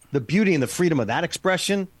that's the beauty and the freedom of that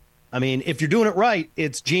expression. I mean, if you're doing it right,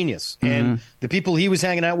 it's genius. And the people he was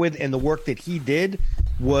hanging out with and the work that he did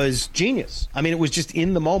was genius. I mean, it was just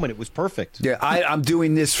in the moment. It was perfect. Yeah, I'm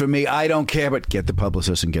doing this for me. I don't care, but get the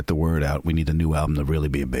publicist and get the word out. We need a new album to really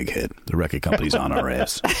be a big hit. The record company's on our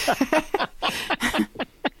ass.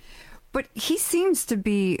 But he seems to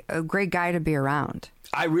be a great guy to be around.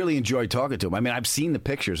 I really enjoyed talking to him. I mean, I've seen the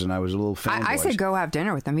pictures, and I was a little fan. I say go have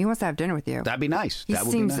dinner with him. He wants to have dinner with you. That'd be nice. He that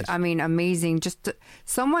would seems, be nice. I mean, amazing. Just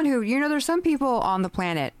someone who, there's some people on the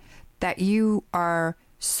planet that you are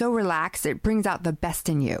so relaxed, it brings out the best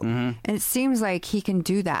in you. And it seems like he can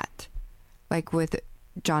do that. Like with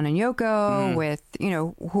John and Yoko, with,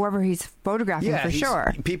 whoever he's photographing, for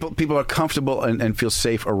sure. People are comfortable and feel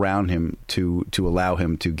safe around him to allow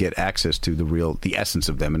him to get access to the essence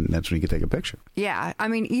of them, and that's when he can take a picture. Yeah. I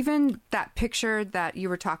mean, even that picture that you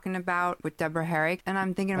were talking about with Deborah Herrick, and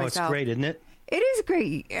I'm thinking to myself, it's great, isn't it? It is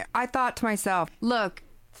great. I thought to myself, look,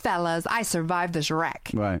 fellas, I survived this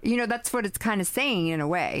wreck. Right. That's what it's kind of saying in a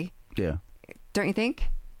way. Yeah. Don't you think?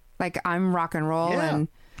 Like, I'm rock and roll, and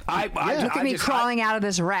look at me crawling out of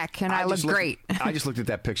this wreck, and I look great. I just looked at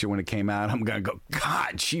that picture when it came out. I'm going to go,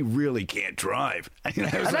 God, she really can't drive.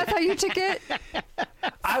 That's how you took it?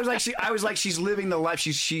 I was like, she's living the life.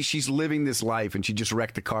 She's living this life, and she just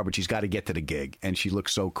wrecked the car, but she's got to get to the gig, and she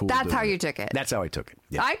looks so cool. That's how you took it. That's how I took it.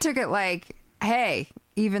 Yeah. I took it like, hey,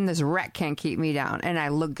 even this wreck can't keep me down, and I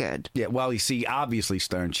look good. Yeah, well, you see, obviously,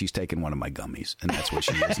 Stern, she's taken one of my gummies, and that's what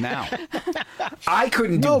she is now. I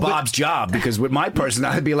couldn't do Bob's job, because with my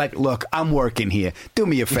personality, I'd be like, look, I'm working here. Do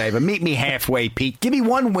me a favor. Meet me halfway, Pete. Give me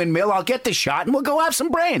one windmill. I'll get the shot, and we'll go have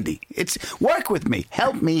some brandy. Work with me.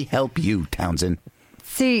 Help me help you, Townsend.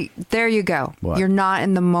 See, there you go. What? You're not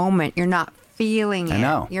in the moment. You're not feeling it. I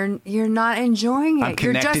know. You're not enjoying it. I'm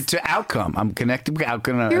connected to outcome. I'm connected to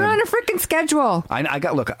outcome. You're on a freaking schedule.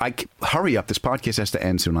 Hurry up. This podcast has to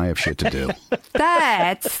end soon. I have shit to do.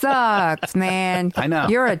 That sucks, man. I know.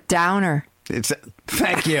 You're a downer.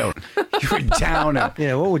 Thank you. You're a downer.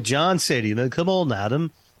 Yeah, what would John say to you? Come on,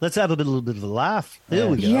 Adam. Let's have a little bit of a laugh. There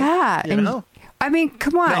we go. Yeah. You know? I mean,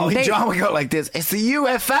 come on. No, John would go like this. It's the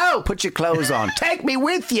UFO. Put your clothes on. Take me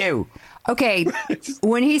with you. Okay,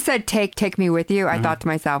 when he said take me with you, I thought to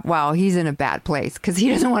myself, wow, he's in a bad place because he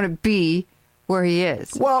doesn't want to be where he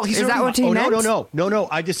is. Well, is that what he meant? No.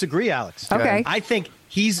 I disagree, Alex. Okay. I think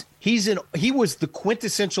he was the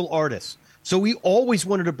quintessential artist. So he always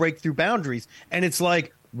wanted to break through boundaries. And it's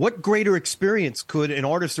like, what greater experience could an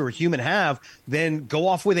artist or a human have than go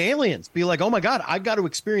off with aliens? Be like, oh my God, I got to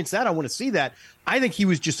experience that. I want to see that. I think he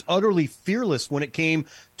was just utterly fearless when it came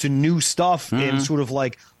to new stuff and sort of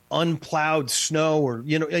like unplowed snow, or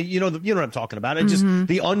you know what I'm talking about. And just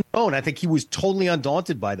the unknown. I think he was totally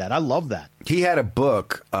undaunted by that. I love that. He had a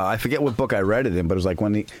book. I forget what book I read it in, but it was like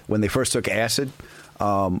when they first took acid.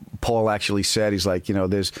 Paul actually said, he's like,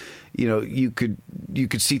 there's, you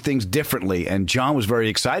could see things differently, and John was very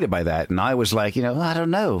excited by that, and I was like, I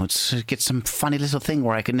don't know, let's get some funny little thing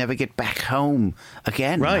where I could never get back home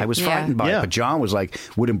again. Right. I was frightened by it, but John was like,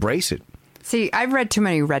 would embrace it. See, I've read too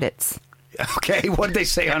many Reddits. Okay, what did they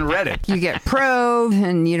say on Reddit? You get probed,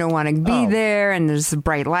 and you don't want to be there, and there's a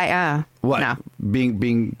bright light. What? No.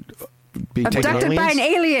 Being abducted by an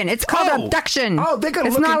alien. It's called abduction. Oh, they're gonna.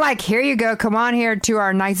 It's not like, here you go, come on here to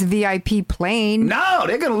our nice VIP plane. No,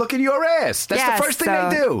 they're gonna look in your ass. That's the first thing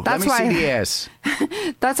they do. That's Let me see the ass.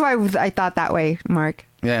 That's why I thought that way, Mark.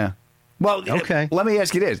 Yeah. Well, okay. Let me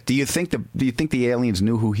ask you this: Do you think the aliens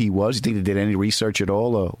knew who he was? Do you think they did any research at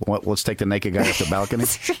all? Or let's take the naked guy off the balcony.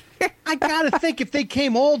 I gotta think if they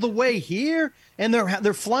came all the way here and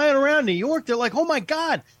they're flying around New York, they're like, oh my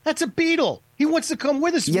God, that's a beetle. He wants to come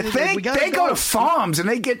with us. You think they go to farms and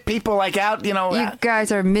they get people like out? You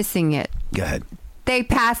guys are missing it. Go ahead. They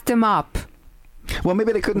passed him up. Well,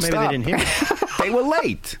 maybe they couldn't stop. They didn't hear it. They were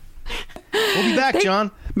late. We'll be back,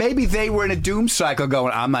 John. Maybe they were in a doom cycle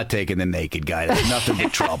going, I'm not taking the naked guy. That's nothing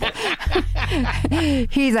but trouble.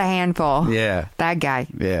 He's a handful. Yeah. That guy.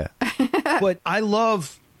 Yeah. But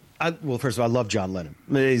first of all, I love John Lennon.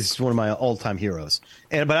 He's one of my all-time heroes.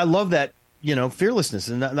 But I love that, fearlessness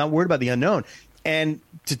and not worried about the unknown. And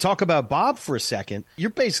to talk about Bob for a second,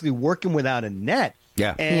 you're basically working without a net.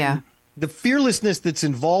 Yeah. And the fearlessness that's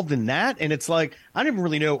involved in that, and it's like, I didn't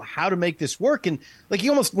really know how to make this work. And like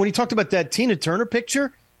when he talked about that Tina Turner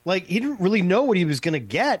picture, Like, he didn't really know what he was going to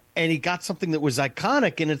get, and he got something that was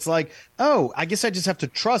iconic. And it's like, oh, I guess I just have to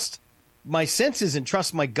trust my senses and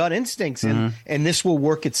trust my gut instincts, and this will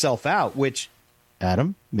work itself out, which,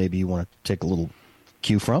 Adam, maybe you want to take a little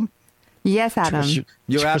cue from? Yes, Adam.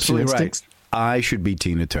 You're absolutely right. I should be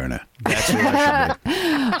Tina Turner. That's who I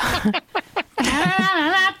should be.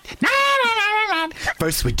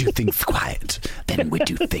 First we do things quiet, then we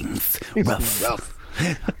do things rough.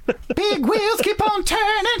 Big wheels keep on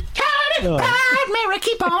turning, bright mirror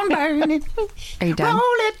keep on burning. Are you done? Roll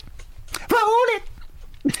it,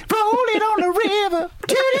 roll it on the river.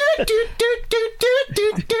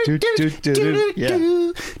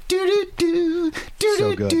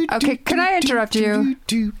 So good. Okay, can I interrupt you?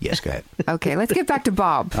 Yes, go ahead. Okay, let's get back to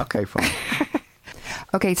Bob. Okay, fine.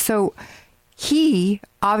 Okay, so he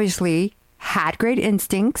obviously had great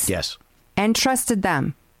instincts. Yes. And trusted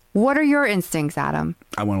them. What are your instincts, Adam?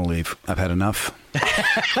 I want to leave. I've had enough.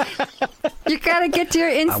 You gotta get to your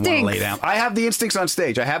instincts. I want to lay down. I have the instincts on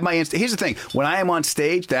stage. I have my instincts. Here's the thing. When I am on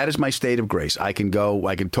stage, that is my state of grace. I can go,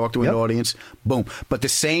 I can talk to an audience, boom. But the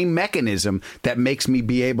same mechanism that makes me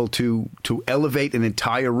be able to elevate an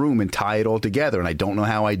entire room and tie it all together, and I don't know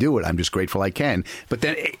how I do it. I'm just grateful I can. But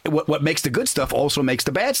then what makes the good stuff also makes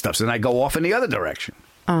the bad stuff. So then I go off in the other direction.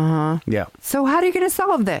 Uh-huh. Yeah. So how are you going to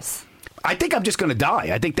solve this? I think I'm just going to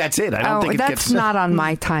die. I think that's it. I don't think that's not on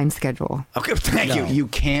my time schedule. Okay, thank you. You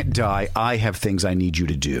can't die. I have things I need you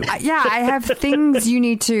to do. Yeah, I have things you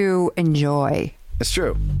need to enjoy. That's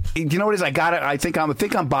true. You know what it is? I think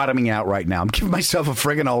I'm bottoming out right now. I'm giving myself a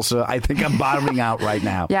friggin' ulcer. I think I'm bottoming out right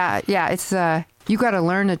now. Yeah. It's you got to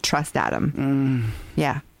learn to trust Adam.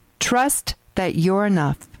 Yeah, trust that you're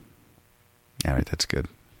enough. All right, that's good.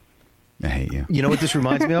 I hate you. You know what this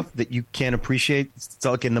reminds me of? That you can't appreciate. It's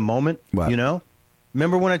like in the moment. What? You know?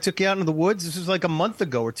 Remember when I took you out into the woods? This was like a month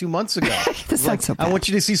ago or 2 months ago. This sounds so bad. I want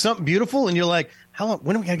you to see something beautiful, and you're like, "How long?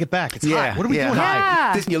 When are we gonna get back? It's hot. What are we doing?"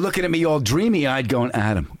 Yeah. You're looking at me all dreamy-eyed, going,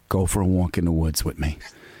 "Adam, go for a walk in the woods with me."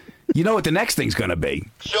 You know what the next thing's gonna be?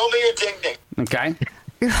 Show me your ding-ding. Okay.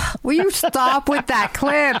 Will you stop with that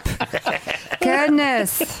clip?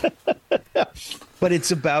 Goodness. But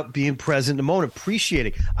it's about being present in the moment,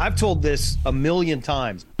 appreciating. I've told this a million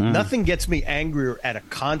times. Nothing gets me angrier at a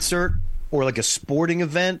concert or like a sporting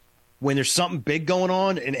event when there's something big going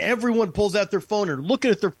on and everyone pulls out their phone or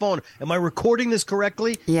looking at their phone. Am I recording this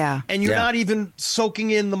correctly? Yeah. And you're not even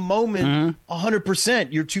soaking in the moment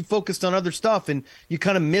 100%. You're too focused on other stuff, and you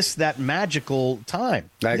kind of miss that magical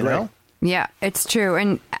time. I agree. You know? Yeah, it's true.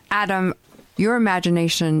 And Adam, your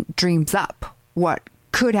imagination dreams up what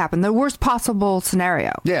could happen, the worst possible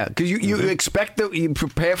scenario. Yeah, because you expect you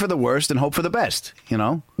prepare for the worst and hope for the best, you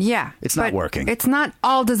know? Yeah. It's not working. It's not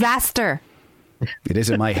all disaster. It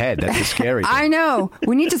is in my head. That's the scary thing. I know.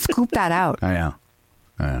 We need to scoop that out. I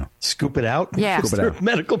know. Scoop it out? Yeah. Is there a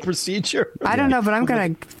medical procedure? I don't know, but I'm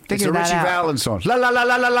going to figure that out. It's a Richie Valens song. La la la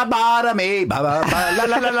la la la bottomy. Ba ba ba la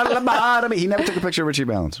la la la la bottomy. He never took a picture of Richie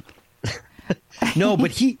Valens. No,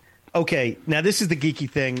 but okay, now this is the geeky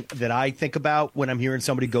thing that I think about when I'm hearing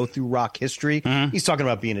somebody go through rock history. He's talking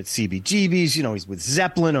about being at CBGB's, you know, he's with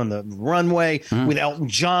Zeppelin on the runway, with Elton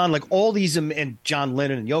John, like all these, and John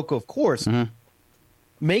Lennon and Yoko, of course.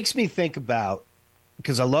 Makes me think about,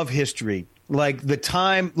 because I love history, like the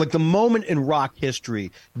time, like the moment in rock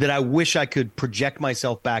history that I wish I could project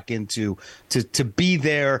myself back into to be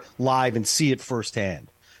there live and see it firsthand.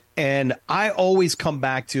 And I always come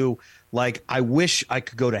back to, like, I wish I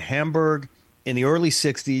could go to Hamburg in the early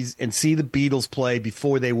 60s and see the Beatles play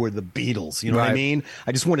before they were the Beatles. You know what I mean?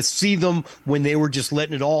 I just want to see them when they were just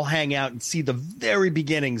letting it all hang out and see the very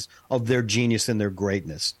beginnings of their genius and their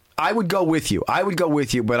greatness. I would go with you.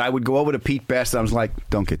 But I would go over to Pete Best. I was like,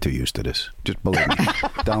 don't get too used to this. Just believe me.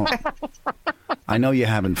 Don't. I know you're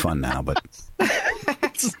having fun now, but...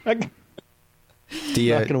 It's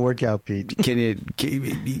not going to work out, Pete. Can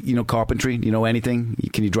you know carpentry? You know anything?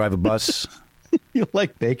 Can you drive a bus? You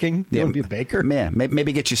like baking? You want to be a baker? Man,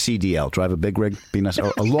 maybe get your CDL. Drive a big rig. Be nice.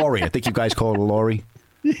 Or a lorry. I think you guys call it a lorry.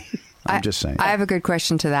 I'm just saying. I have a good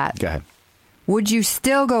question to that. Go ahead. Would you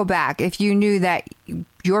still go back if you knew that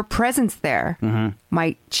your presence there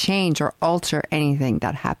might change or alter anything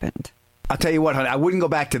that happened? I'll tell you what, honey. I wouldn't go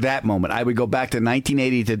back to that moment. I would go back to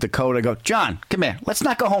 1980 to Dakota. Go, John, come here. Let's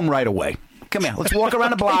not go home right away. Come here. Let's walk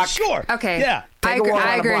around the block. Sure. Okay. Yeah. I agree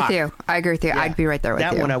with you. Yeah. I'd be right there with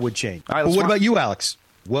you. That one I would change. All right, but what about you, Alex?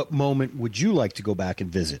 What moment would you like to go back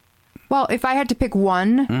and visit? Well, if I had to pick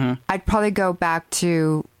one, I'd probably go back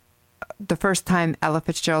to the first time Ella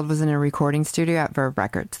Fitzgerald was in a recording studio at Verve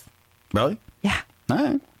Records. Really? Yeah. All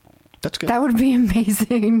right. That's good. That would be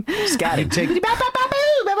amazing. Scotty.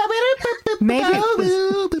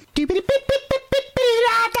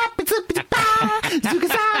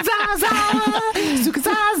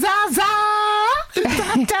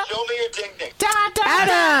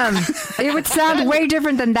 sound way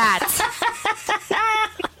different than that.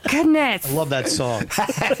 Goodness. I love that song.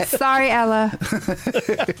 Sorry, Ella.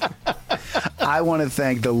 I want to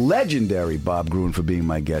thank the legendary Bob Gruen for being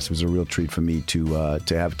my guest. It was a real treat for me to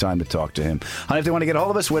have time to talk to him. Honey, if they want to get a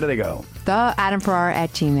hold of us, where do they go? The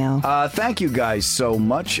AdamFerrara@gmail. Thank you guys so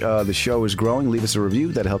much. The show is growing. Leave us a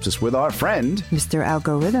review. That helps us with our friend, Mr.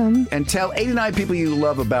 Algorithm. And tell 89 people you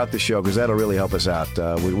love about the show, because that'll really help us out.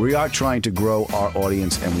 We are trying to grow our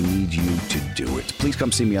audience, and we need you to do it. Please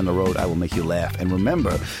come see me on the road. I will make you laugh. And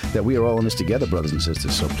remember that we are all in this together, brothers and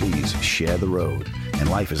sisters. So please share the road. And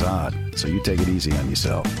life is hard, so you take it easy on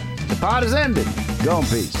yourself. The pod is ended. Go in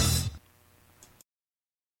peace.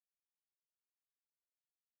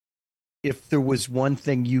 If there was one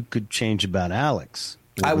thing you could change about Alex,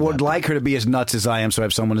 I would like her to be as nuts as I am, so I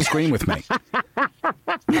have someone to scream with me.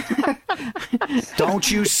 Don't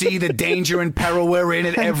you see the danger and peril we're in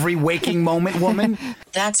at every waking moment, woman?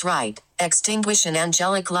 That's right. Extinguish an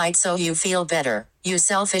angelic light so you feel better, you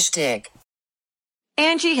selfish dick.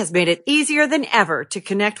 Angie has made it easier than ever to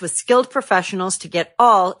connect with skilled professionals to get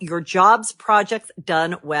all your jobs projects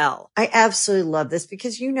done well. I absolutely love this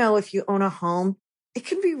because, if you own a home, it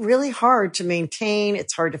can be really hard to maintain.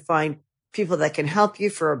 It's hard to find people that can help you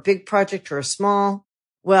for a big project or a small.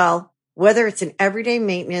 Well, whether it's in everyday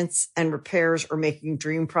maintenance and repairs or making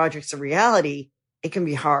dream projects a reality, it can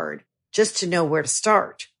be hard just to know where to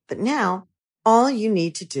start. But now all you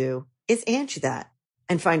need to do is Angie that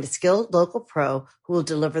and find a skilled local pro who will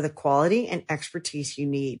deliver the quality and expertise you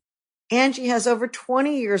need. Angie has over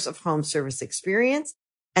 20 years of home service experience,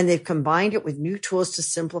 and they've combined it with new tools to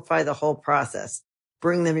simplify the whole process.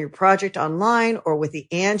 Bring them your project online or with the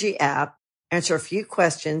Angie app, answer a few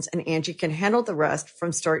questions, and Angie can handle the rest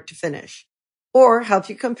from start to finish. Or help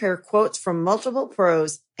you compare quotes from multiple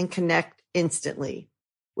pros and connect instantly,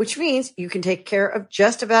 which means you can take care of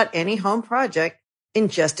just about any home project in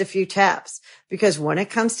just a few taps. Because when it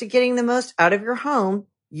comes to getting the most out of your home,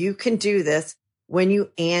 you can do this when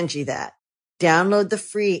you Angie that. Download the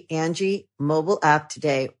free Angie mobile app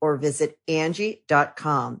today or visit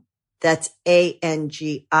Angie.com. That's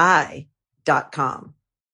ANGI.com.